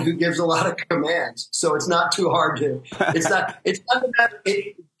not one who gives a lot of commands, so it's not too hard to. It's not.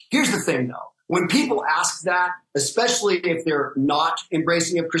 Here's the thing, though. When people ask that, especially if they're not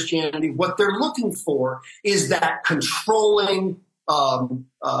embracing of Christianity, what they're looking for is that controlling,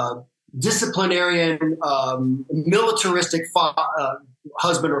 disciplinarian, militaristic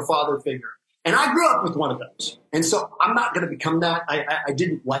husband or father figure. And I grew up with one of those. And so I'm not going to become that. I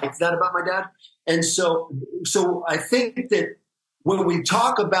didn't like that about my dad. And so I think that when we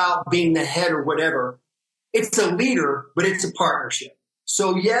talk about being the head or whatever, it's a leader, but it's a partnership.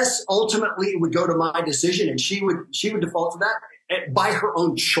 So yes, ultimately it would go to my decision, and she would default to that by her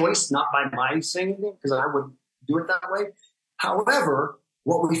own choice, not by my saying anything, because I wouldn't do it that way. However,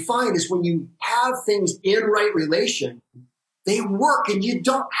 what we find is when you have things in right relation, they work, and you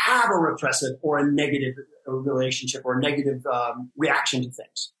don't have a repressive or a negative relationship or a negative reaction to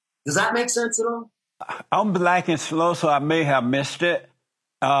things. Does that make sense at all? I'm black and slow, so I may have missed it.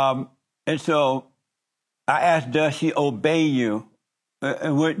 And so I asked, does she obey you?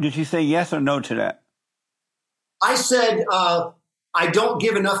 Did she say yes or no to that? I said, I don't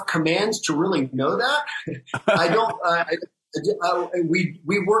give enough commands to really know that. I don't. We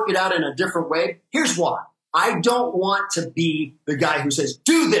work it out in a different way. Here's why. I don't want to be the guy who says,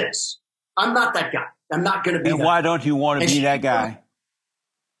 do this. I'm not that guy. I'm not going to be that. And why don't you want to be that guy?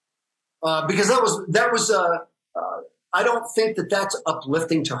 Because I don't think that that's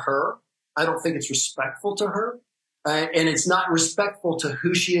uplifting to her. I don't think it's respectful to her. And it's not respectful to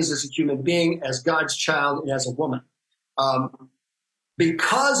who she is as a human being, as God's child, and as a woman.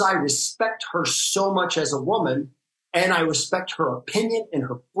 Because I respect her so much as a woman, and I respect her opinion and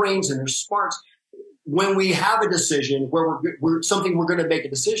her brains and her smarts, when we have a decision where we're something we're going to make a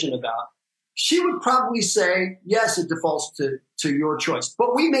decision about, she would probably say, yes, it defaults to your choice.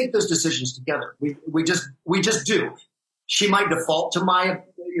 But we make those decisions together. We just do. She might default to my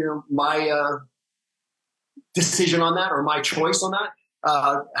decision on that, or my choice on that.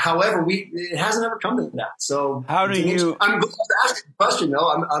 However, it hasn't ever come to that. So how do you? I'm glad to ask the question,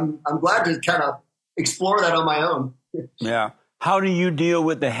 though. I'm glad to kind of explore that on my own. Yeah. How do you deal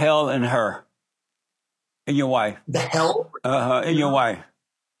with the hell in her, in your wife? The hell? In your wife.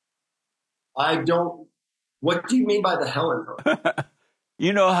 I don't. What do you mean by the hell in her?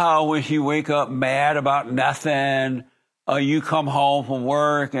 You know how when she wake up mad about nothing, or you come home from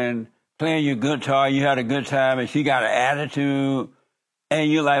work and playing your guitar, you had a good time, and she got an attitude, and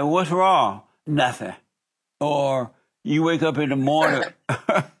you're like, what's wrong? Nothing. Or you wake up in the morning.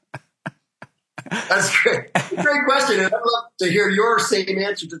 That's great. Great question. And I'd love to hear your same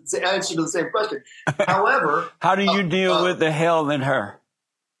answer to the same question. However, how do you deal with the hell in her?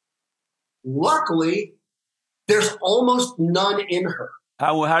 Luckily, there's almost none in her.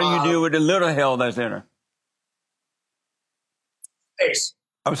 How do you deal with the little hell that's in her? Space.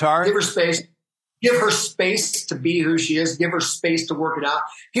 I'm sorry? Give her space. give her space to be who she is, give her space to work it out.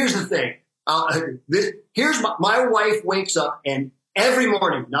 Here's the thing. My wife wakes up, and every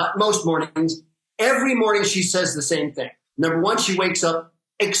morning, not most mornings, every morning she says the same thing. Number one, she wakes up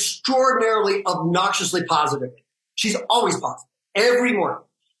extraordinarily, obnoxiously positive. She's always positive. Every morning.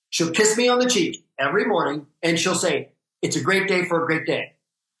 She'll kiss me on the cheek every morning, and she'll say, it's a great day for a great day.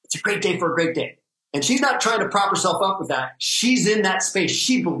 It's a great day for a great day. And she's not trying to prop herself up with that. She's in that space.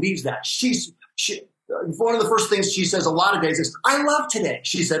 She believes that. One of the first things she says a lot of days is, I love today.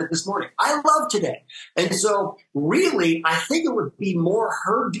 She said it this morning. I love today. And so really, I think it would be more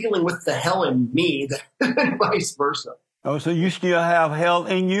her dealing with the hell in me than vice versa. Oh, so you still have hell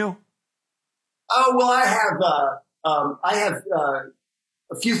in you? Oh, well, I have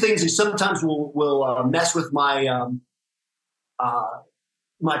a few things that sometimes will mess with my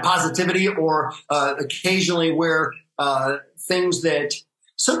my positivity, or occasionally where things that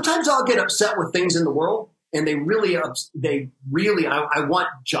sometimes I'll get upset with things in the world, and I want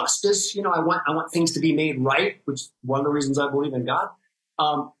justice. I want things to be made right, which is one of the reasons I believe in God.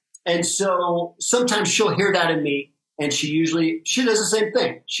 And so sometimes she'll hear that in me, and she does the same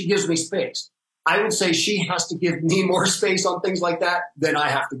thing. She gives me space. I would say she has to give me more space on things like that than I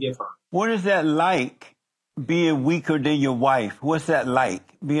have to give her. What is that like, being weaker than your wife? What's that like,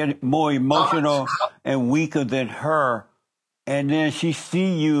 being more emotional and weaker than her? And then she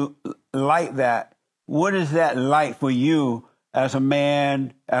see you like that. What is that like for you as a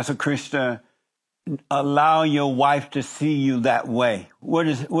man, as a Christian, allowing your wife to see you that way? What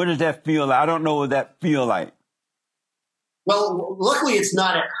does that feel like? I don't know what that feel like. Well, luckily it's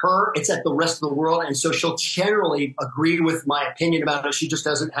not at her, it's at the rest of the world. And so she'll generally agree with my opinion about it. She just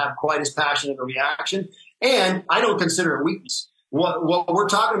doesn't have quite as passionate a reaction. And I don't consider it weakness. What we're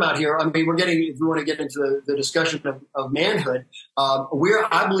talking about here, I mean, if we want to get into the discussion of manhood,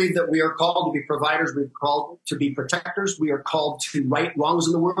 I believe that we are called to be providers. We're called to be protectors. We are called to right wrongs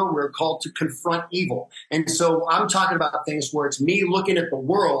in the world. We're called to confront evil. And so I'm talking about things where it's me looking at the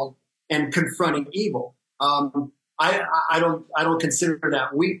world and confronting evil. I don't consider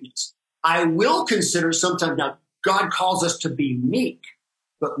that weakness. I will consider sometimes, now God calls us to be meek,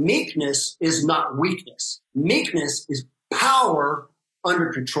 but meekness is not weakness. Meekness is power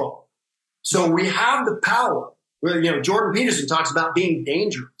under control. So we have the power. Jordan Peterson talks about being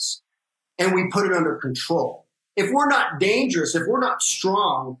dangerous, and we put it under control. If we're not dangerous, if we're not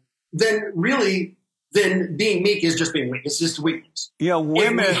strong, then being meek is just being weak. It's just weakness. Yeah,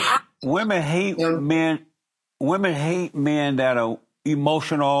 women hate men. Women hate men that are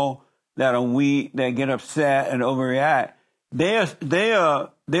emotional, that are weak, that get upset and overreact. They'll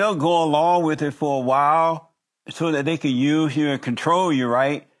go along with it for a while so that they can use you and control you,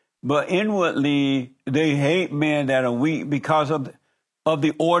 right? But inwardly, they hate men that are weak because of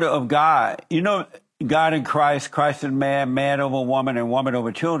the order of God. God in Christ, Christ in man, man over woman, and woman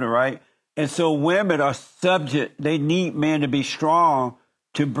over children, right? And so women are subject. They need men to be strong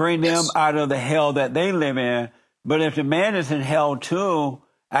to bring them out of the hell that they live in. But if the man is in hell too,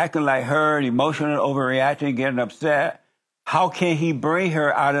 acting like hurt, emotional, overreacting, getting upset, how can he bring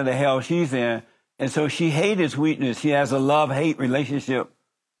her out of the hell she's in? And so she hates his weakness. She has a love-hate relationship.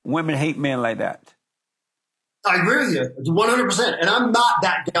 Women hate men like that. I agree with you 100%. And I'm not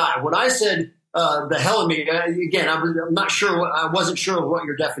that guy. When I said the hell in me, again, I'm not sure. I wasn't sure of what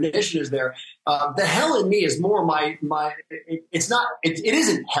your definition is there. The hell in me is more it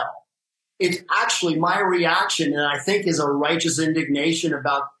isn't hell. It's actually my reaction, and I think is a righteous indignation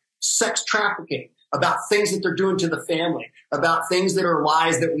about sex trafficking, about things that they're doing to the family, about things that are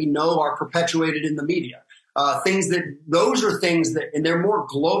lies that we know are perpetuated in the media. Those are things that, and they're more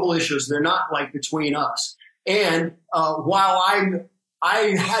global issues. They're not like between us. And while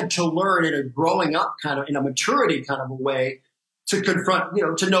I had to learn in a growing up kind of, in a maturity kind of a way, to confront,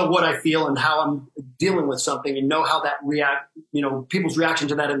 to know what I feel and how I'm dealing with something, and know how that people's reaction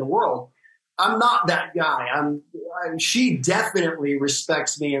to that in the world. I'm not that guy. She definitely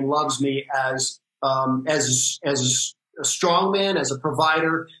respects me and loves me as a strong man, as a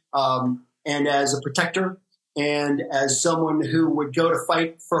provider, and as a protector, and as someone who would go to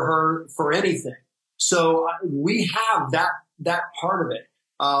fight for her for anything. So we have that part of it.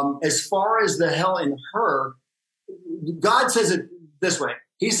 As far as the hell in her, God says it this way.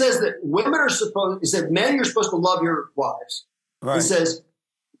 He says that men, you're supposed to love your wives. Right. He says,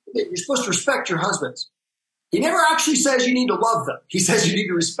 you're supposed to respect your husbands. He never actually says you need to love them. He says you need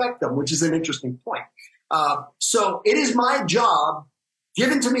to respect them, which is an interesting point. So it is my job,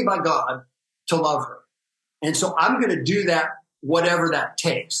 given to me by God, to love her. And so I'm going to do that, whatever that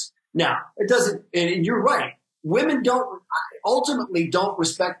takes. Now, it doesn't, and you're right. Women ultimately don't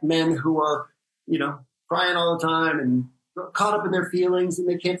respect men who are crying all the time and caught up in their feelings and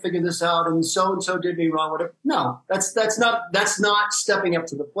they can't figure this out and so did me wrong. Whatever. No, that's not stepping up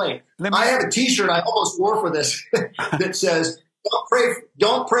to the plate. I have a T-shirt I almost wore for this that says,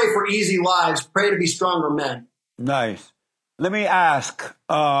 "Don't pray for easy lives. Pray to be stronger men." Nice. Let me ask.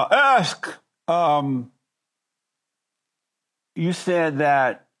 You said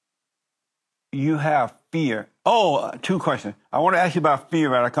that you have fear. Oh, two questions. I want to ask you about fear,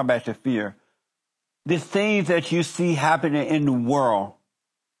 but I'll come back to fear. The things that you see happening in the world,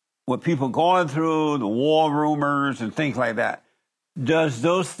 what people going through, the war rumors and things like that, do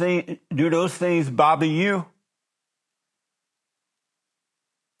those things bother you?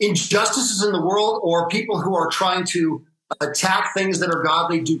 Injustices in the world or people who are trying to attack things that are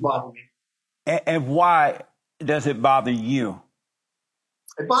godly do bother me. And why does it bother you?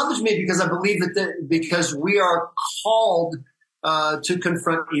 It bothers me because I believe because we are called to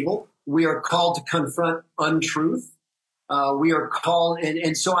confront evil. We are called to confront untruth. We are called,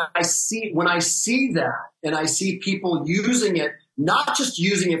 and so when I see that, and I see people using it, not just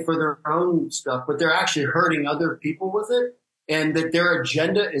using it for their own stuff, but they're actually hurting other people with it, and that their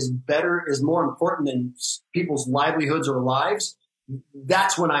agenda is more important than people's livelihoods or lives.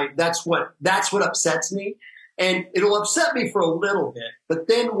 That's what upsets me. And it'll upset me for a little bit, but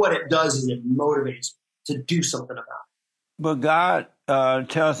then what it does is it motivates to do something about it. But God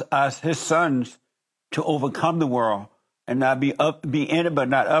tells us, his sons, to overcome the world and not be in it, but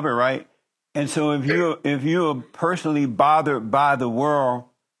not of it, right? And so if you're personally bothered by the world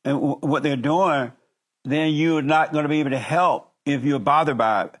and what they're doing, then you're not going to be able to help if you're bothered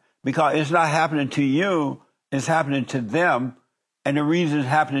by it, because it's not happening to you, it's happening to them. And the reason it's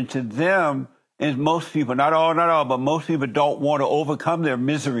happening to them is most people, not all, but most people don't want to overcome their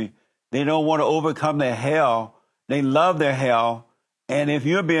misery. They don't want to overcome their hell. They love their hell. And if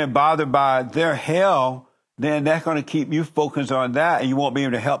you're being bothered by their hell, then that's going to keep you focused on that, and you won't be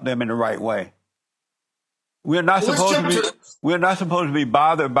able to help them in the right way. We're not supposed to be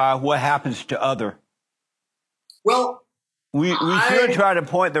bothered by what happens to others. Well, we should try to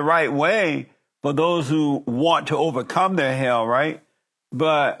point the right way for those who want to overcome their hell, right?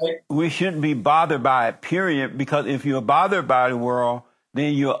 But we shouldn't be bothered by it, period, because if you're bothered by the world,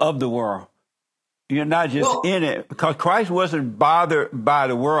 then you're of the world. You're not just in it, because Christ wasn't bothered by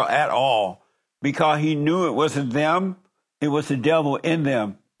the world at all, because he knew it wasn't them, it was the devil in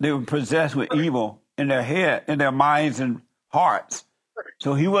them. They were possessed with evil in their head, in their minds and hearts.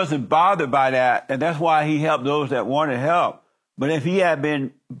 So he wasn't bothered by that, and that's why he helped those that wanted help. But if he had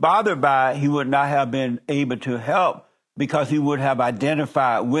been bothered by it, he would not have been able to help, because he would have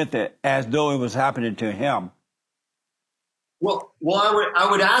identified with it as though it was happening to him. Well, I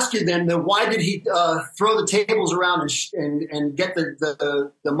would ask you then why did he throw the tables around and get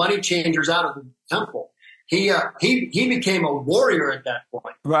the money changers out of the temple? He became a warrior at that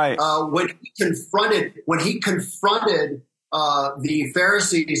point. Right. When he confronted the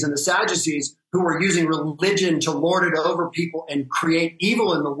Pharisees and the Sadducees who were using religion to lord it over people and create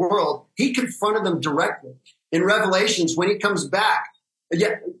evil in the world, he confronted them directly. In Revelations, when he comes back,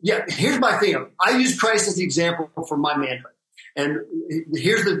 here's my thing. I use Christ as the example for my manhood. And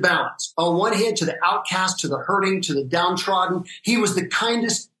here's the balance. On one hand, to the outcast, to the hurting, to the downtrodden, he was the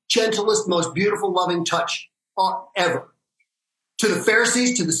kindest, gentlest, most beautiful, loving touch ever. To the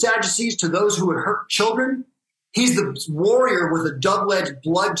Pharisees, to the Sadducees, to those who had hurt children, he's the warrior with a double-edged,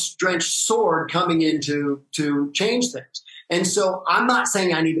 blood-drenched sword coming in to change things. And so I'm not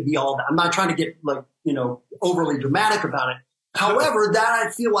saying I need to be all that. I'm not trying to get overly dramatic about it. However, that I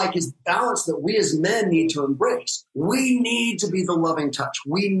feel like is the balance that we as men need to embrace. We need to be the loving touch.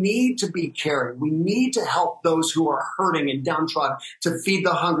 We need to be caring. We need to help those who are hurting and downtrodden, to feed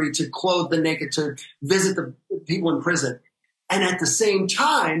the hungry, to clothe the naked, to visit the people in prison. And at the same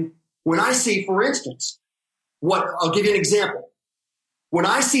time, when I see, for instance, I'll give you an example. When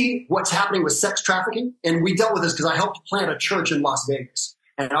I see what's happening with sex trafficking, and we dealt with this because I helped plant a church in Las Vegas.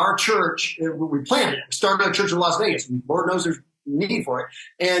 And our church, we planted it. We started a church in Las Vegas. Lord knows there's need for it.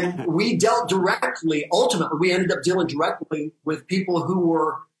 And we dealt directly, ultimately, we ended up dealing directly with people who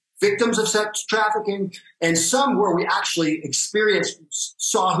were victims of sex trafficking, and some where we actually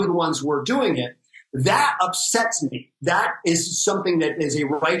saw who the ones were doing it. That upsets me. That is something that is a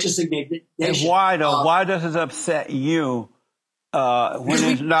righteous indignation. And why though? Why does it upset you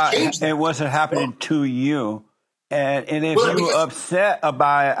when it wasn't happening to you? And if you were upset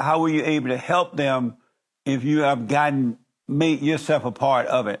about it, how were you able to help them if you have made yourself a part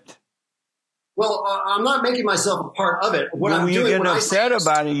of it? Well, I'm not making myself a part of it. When you get upset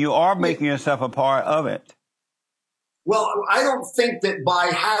about it, you are making yourself a part of it. Well, I don't think that by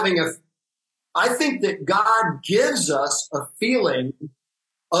having I think that God gives us a feeling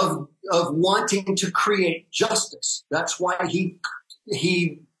of wanting to create justice. That's why he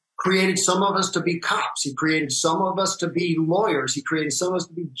created some of us to be cops. He created some of us to be lawyers. He created some of us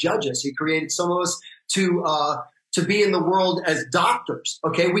to be judges. He created some of us to be in the world as doctors.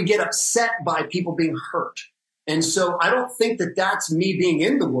 Okay, we get upset by people being hurt, and so I don't think that that's me being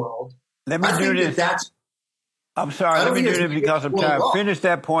in the world. Let me do this. I'm sorry. Let me do this because of time. Finish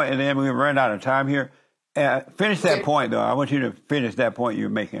that point, and then we run out of time here. Finish that point, though. I want you to finish that point you're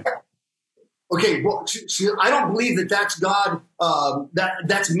making. Okay. Well, see, I don't believe that that's God.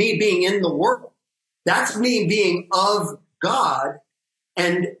 That's me being in the world. That's me being of God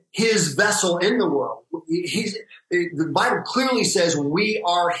and His vessel in the world. The Bible clearly says we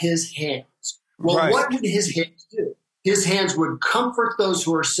are His hands. Well, right. What would His hands do? His hands would comfort those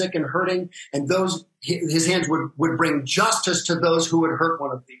who are sick and hurting, and His hands would bring justice to those who would hurt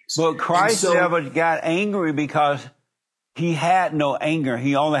one of these. Well, Christ never got angry because He had no anger.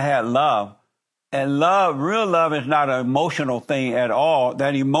 He only had love. And love, real love, is not an emotional thing at all.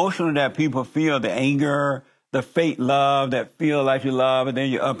 That emotion that people feel, the anger, the fake love that feel like you love and then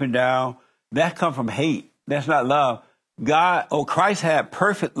you're up and down, that comes from hate. That's not love. Christ had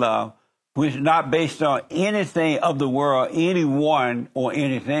perfect love, which is not based on anything of the world, anyone or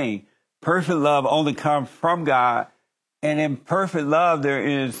anything. Perfect love only comes from God. And in perfect love, there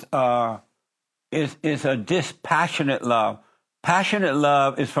is a dispassionate love. Passionate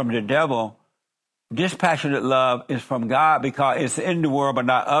love is from the devil. Dispassionate love is from God because it's in the world but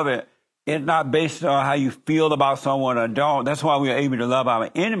not of it. It's not based on how you feel about someone or don't. That's why we are able to love our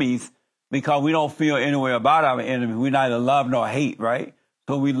enemies, because we don't feel any way about our enemies. We neither love nor hate, right?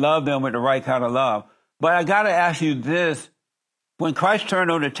 So we love them with the right kind of love. But I got to ask you this. When Christ turned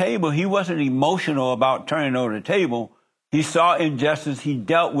over the table, He wasn't emotional about turning over the table. He saw injustice. He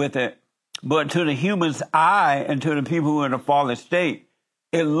dealt with it. But to the human's eye and to the people who are in a fallen state,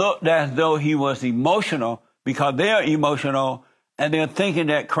 it looked as though He was emotional because they're emotional and they're thinking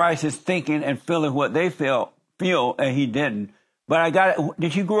that Christ is thinking and feeling what they feel, and He didn't. But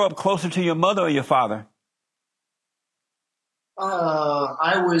did you grow up closer to your mother or your father?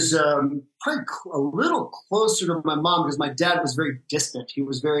 I was probably a little closer to my mom because my dad was very distant. He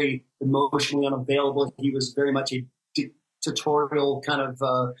was very emotionally unavailable. He was very much a dictatorial kind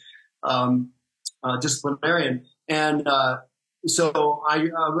of disciplinarian. And so I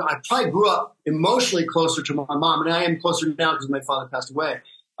probably grew up emotionally closer to my mom, and I am closer now because my father passed away.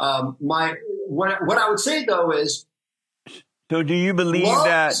 What I would say though is, so do you believe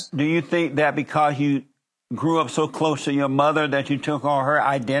that? Do you think that because you grew up so close to your mother that you took on her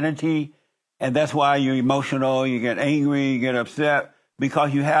identity, and that's why you're emotional, you get angry, you get upset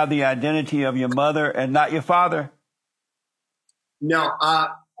because you have the identity of your mother and not your father? No.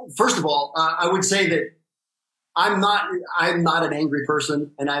 First of all, I would say that I'm not an angry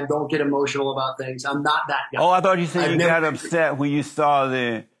person, and I don't get emotional about things. I'm not that guy. Oh, I thought you said you got upset when you saw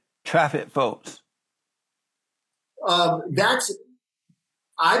the traffic folks.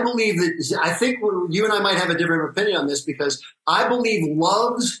 I believe that, I think you and I might have a different opinion on this, because I believe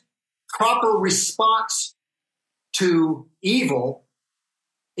love's proper response to evil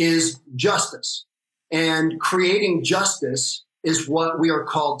is justice, and creating justice is what we are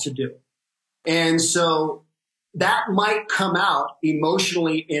called to do. And so that might come out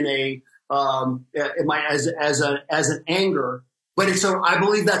emotionally in as an anger, but I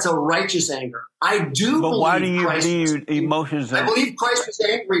believe that's a righteous anger. I do. But why do you believe emotions? I believe Christ was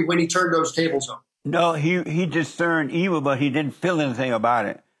angry when He turned those tables over. No, he discerned evil, but He didn't feel anything about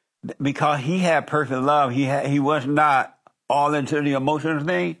it because He had perfect love. He was not all into the emotional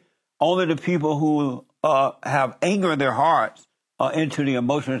thing. Only the people who have anger in their hearts are into the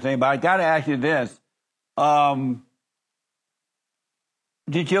emotional thing. But I got to ask you this.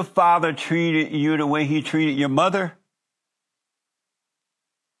 Did your father treat you the way he treated your mother?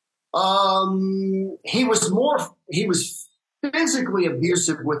 He was physically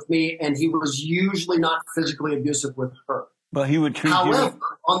abusive with me, and he was usually not physically abusive with her. But he would treat However,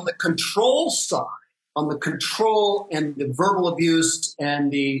 on the control side, on the control and the verbal abuse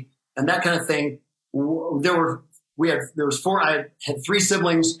and that kind of thing, I had 3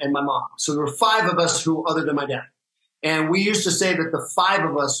 siblings and my mom. So there were 5 of us other than my dad. And we used to say that the 5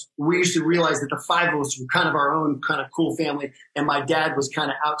 of us, we used to realize that the 5 of us were kind of our own kind of cool family. And my dad was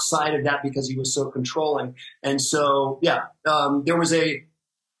kind of outside of that because he was so controlling. And so, there was the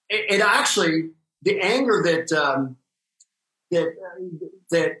anger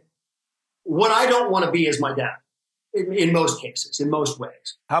that what I don't want to be is my dad in most cases, in most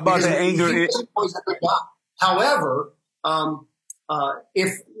ways. How about the anger? However,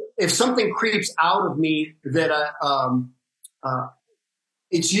 if if something creeps out of me that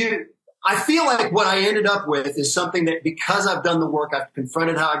it's you. I feel like what I ended up with is something that, because I've done the work, I've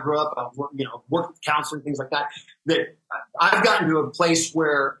confronted how I grew up, I've worked with counseling, things like that, that I've gotten to a place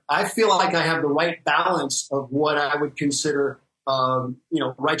where I feel like I have the right balance of what I would consider,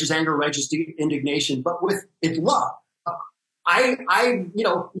 righteous anger, righteous indignation, but with love.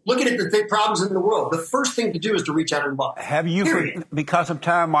 Looking at the problems in the world, the first thing to do is to reach out and love. Have you, because of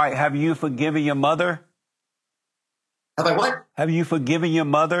time, Mike, have you forgiven your mother? Have I what? Have you forgiven your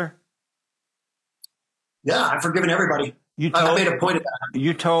mother? Yeah, I've forgiven everybody. I've made a point of that.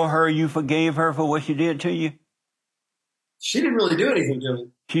 You told her you forgave her for what she did to you? She didn't really do anything to me.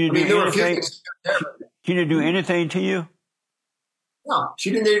 She didn't do anything to you? No,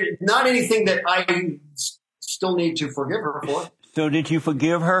 she didn't. Not anything that I still need to forgive her for. So did you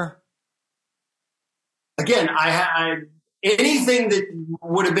forgive her? Again, I anything that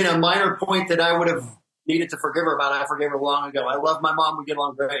would have been a minor point that I would have needed to forgive her about, I forgave her long ago. I love my mom. We get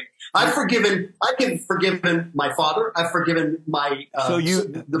along great. I've forgiven my father. I've forgiven my...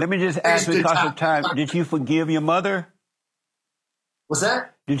 let me just ask because of time. Did you forgive your mother? What's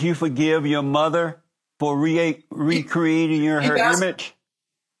that? Did you forgive your mother for recreating her image?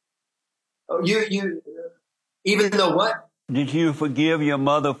 Even though what? Did you forgive your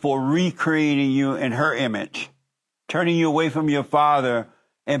mother for recreating you in her image, turning you away from your father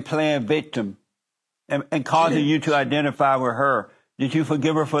and playing victim and causing you to identify with her? Did you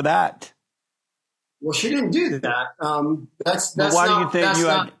forgive her for that? Well, she didn't do that. Why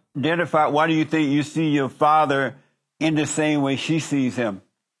do you think you see your father in the same way she sees him?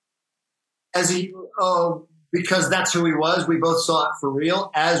 Because that's who he was. We both saw it for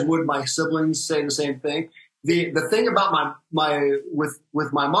real, as would my siblings say the same thing. The thing about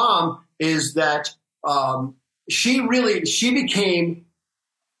with my mom is that she became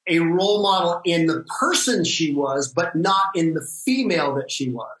a role model in the person she was, but not in the female that she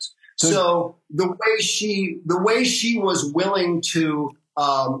was. So the way she was willing to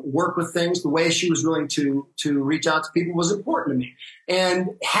work with things, the way she was willing to reach out to people was important to me.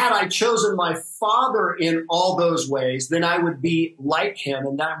 And had I chosen my father in all those ways, then I would be like him,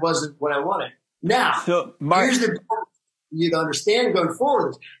 and that wasn't what I wanted. Now, here's the part you'd understand going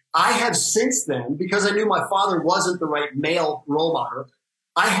forward. I have since then, because I knew my father wasn't the right male role model,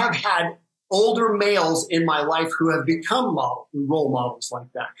 I have had older males in my life who have become role models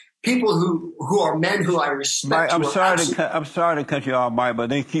like that. People who are men who I respect. Mike, I'm sorry to cut you off, Mike, but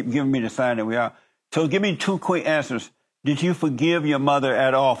they keep giving me the sign that we are. So give me 2 quick answers. Did you forgive your mother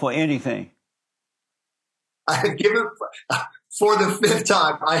at all for anything? I have given, for the 5th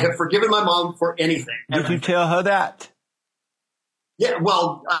time, I have forgiven my mom for anything. Did you tell her that? Yeah,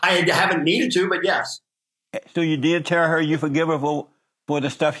 well, I haven't needed to, but yes. So you did tell her you forgive her for the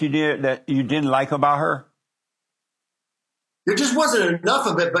stuff she did that you didn't like about her? There just wasn't enough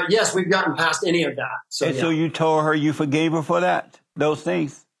of it, but yes, we've gotten past any of that. So you told her you forgave her for those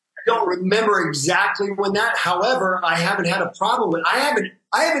things? I don't remember exactly when that. However, I haven't had a problem with. I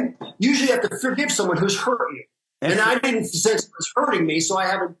haven't usually have to forgive someone who's hurt you, and I didn't sense it was hurting me, so I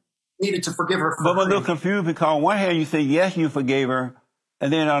haven't needed to forgive her. But I'm a little confused because on one hand you say yes, you forgave her,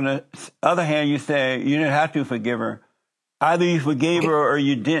 and then on the other hand you say you didn't have to forgive her. Either you forgave her or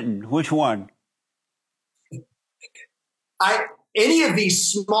you didn't. Which one? Any of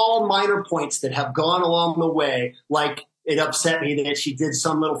these small minor points that have gone along the way, like it upset me that she did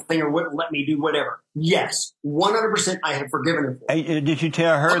some little thing or wouldn't let me do whatever. Yes, 100% I have forgiven her for. Did you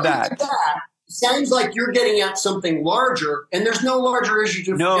tell her that? It sounds like you're getting at something larger, and there's no larger issue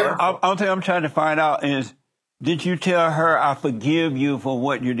to forgive her for. I'll tell you, I'm trying to find out is, did you tell her I forgive you for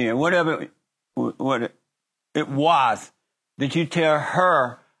what you did? Whatever what it was. Did you tell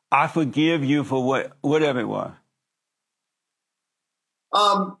her I forgive you for whatever it was?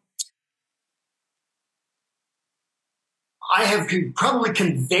 I have probably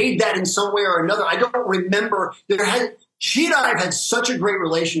conveyed that in some way or another. I don't remember. She and I have had such a great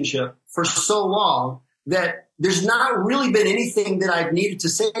relationship for so long that there's not really been anything that I've needed to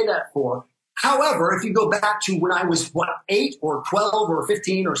say that for. Towever, if you go back to when I was 8 or 12 or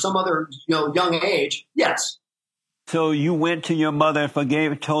 15 or some other young age, yes. So you went to your mother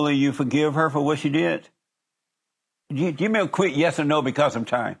and told her you forgive her for what she did? Give me a quick yes or no because of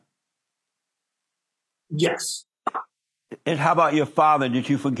time. Yes. And how about your father? Did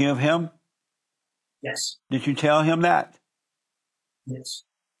you forgive him? Yes. Did you tell him that? Yes.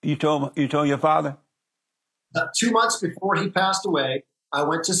 You told your father? 2 months before he passed away, I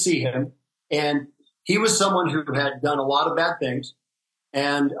went to see him, and he was someone who had done a lot of bad things.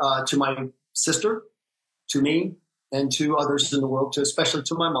 And to my sister, to me, and to others in the world, especially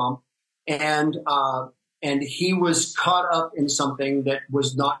to my mom. And he was caught up in something that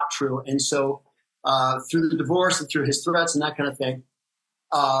was not true. And so through the divorce and through his threats and that kind of thing,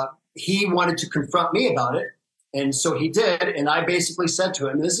 he wanted to confront me about it. And so he did. And I basically said to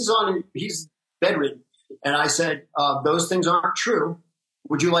him, he's bedridden. And I said, those things aren't true.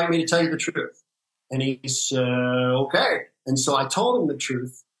 Would you like me to tell you the truth? And he said, okay. And so I told him the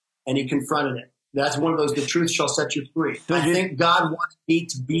truth, and he confronted it. That's one of those, the truth shall set you free. So I think God wants me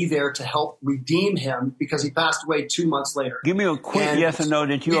to be there to help redeem him because he passed away 2 months later. Give me a quick yes or no.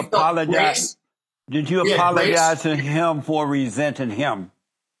 Did you apologize? Did you apologize to him for resenting him?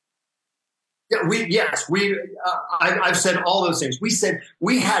 Yeah, I've said all those things. We said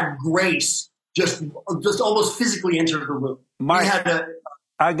we had grace just almost physically enter the room. Mike,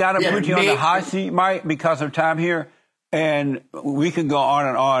 I got to put you on the hot seat, Mike, because of time here. And we can go on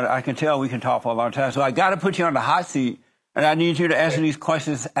and on. I can tell we can talk for a long time. So I got to put you on the hot seat, and I need you to answer these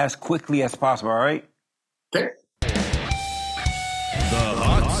questions as quickly as possible, all right? Okay. The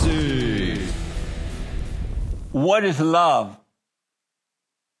hot seat. What is love?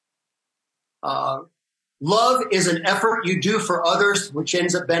 Love is an effort you do for others, which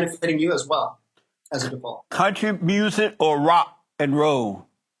ends up benefiting you as well, as a default. Country music or rock and roll?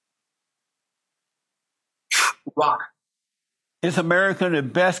 Rock. Is America the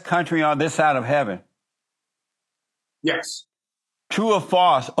best country on this side of heaven? Yes. True or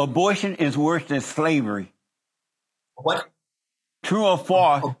false? Abortion is worse than slavery. What? True or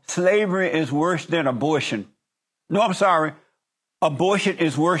false? Slavery is worse than abortion. No, I'm sorry. Abortion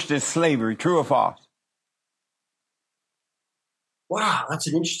is worse than slavery. True or false? Wow, that's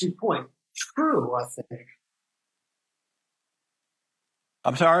an interesting point. True, I think.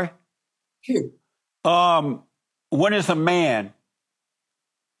 I'm sorry? True. What is a man?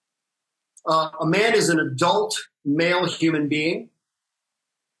 A man is an adult male human being.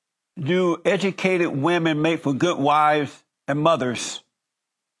 Do educated women make for good wives and mothers?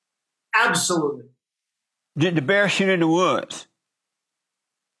 Absolutely. Did the bear shoot in the woods?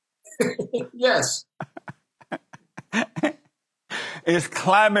 Yes. Is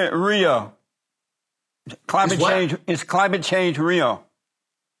climate real? Is climate change real?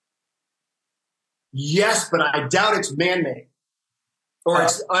 Yes, but I doubt it's man-made. Or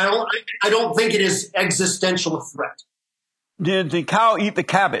I don't think it is existential threat. Did the cow eat the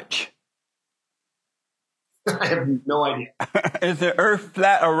cabbage? I have no idea. Is the earth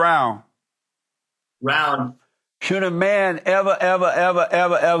flat or round? Round. Should a man ever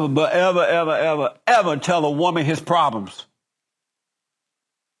tell a woman his problems?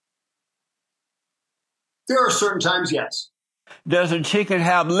 There are certain times, yes. Does a chicken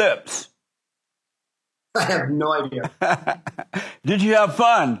have lips? I have no idea. Did you have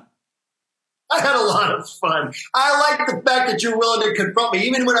fun? I had a lot of fun. I like the fact that you're willing to confront me,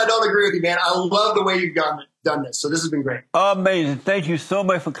 even when I don't agree with you, man. I love the way you've done this. So this has been great. Amazing. Thank you so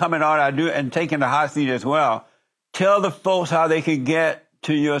much for coming on. I do, and taking the hot seat as well. Tell the folks how they can get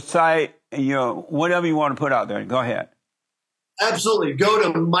to your site and whatever you want to put out there. Go ahead. Absolutely. Go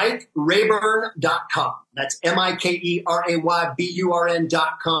to MikeRayburn.com. That's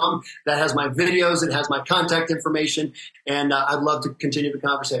MikeRayburn.com. That has my videos. It has my contact information. And I'd love to continue the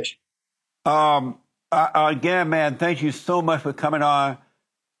conversation. Again, man, thank you so much for coming on.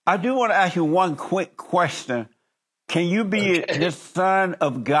 I do want to ask you one quick question. Can you be the son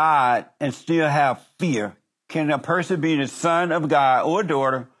of God and still have fear? Can a person be the son of God or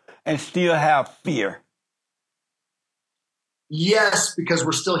daughter and still have fear? Yes, because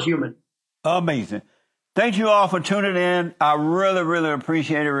we're still human. Amazing. Thank you all for tuning in. I really, really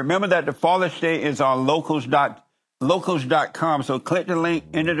appreciate it. Remember that The Fallen State is on locals.com. So click the link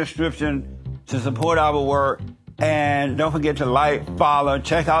in the description to support our work. And don't forget to like, follow,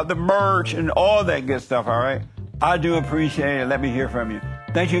 check out the merch and all that good stuff, all right? I do appreciate it. Let me hear from you.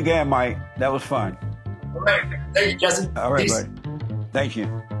 Thank you again, Mike. That was fun. All right. Thank you, Jesse. All right, Peace. buddy. Thank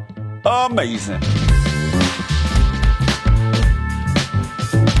you. Amazing.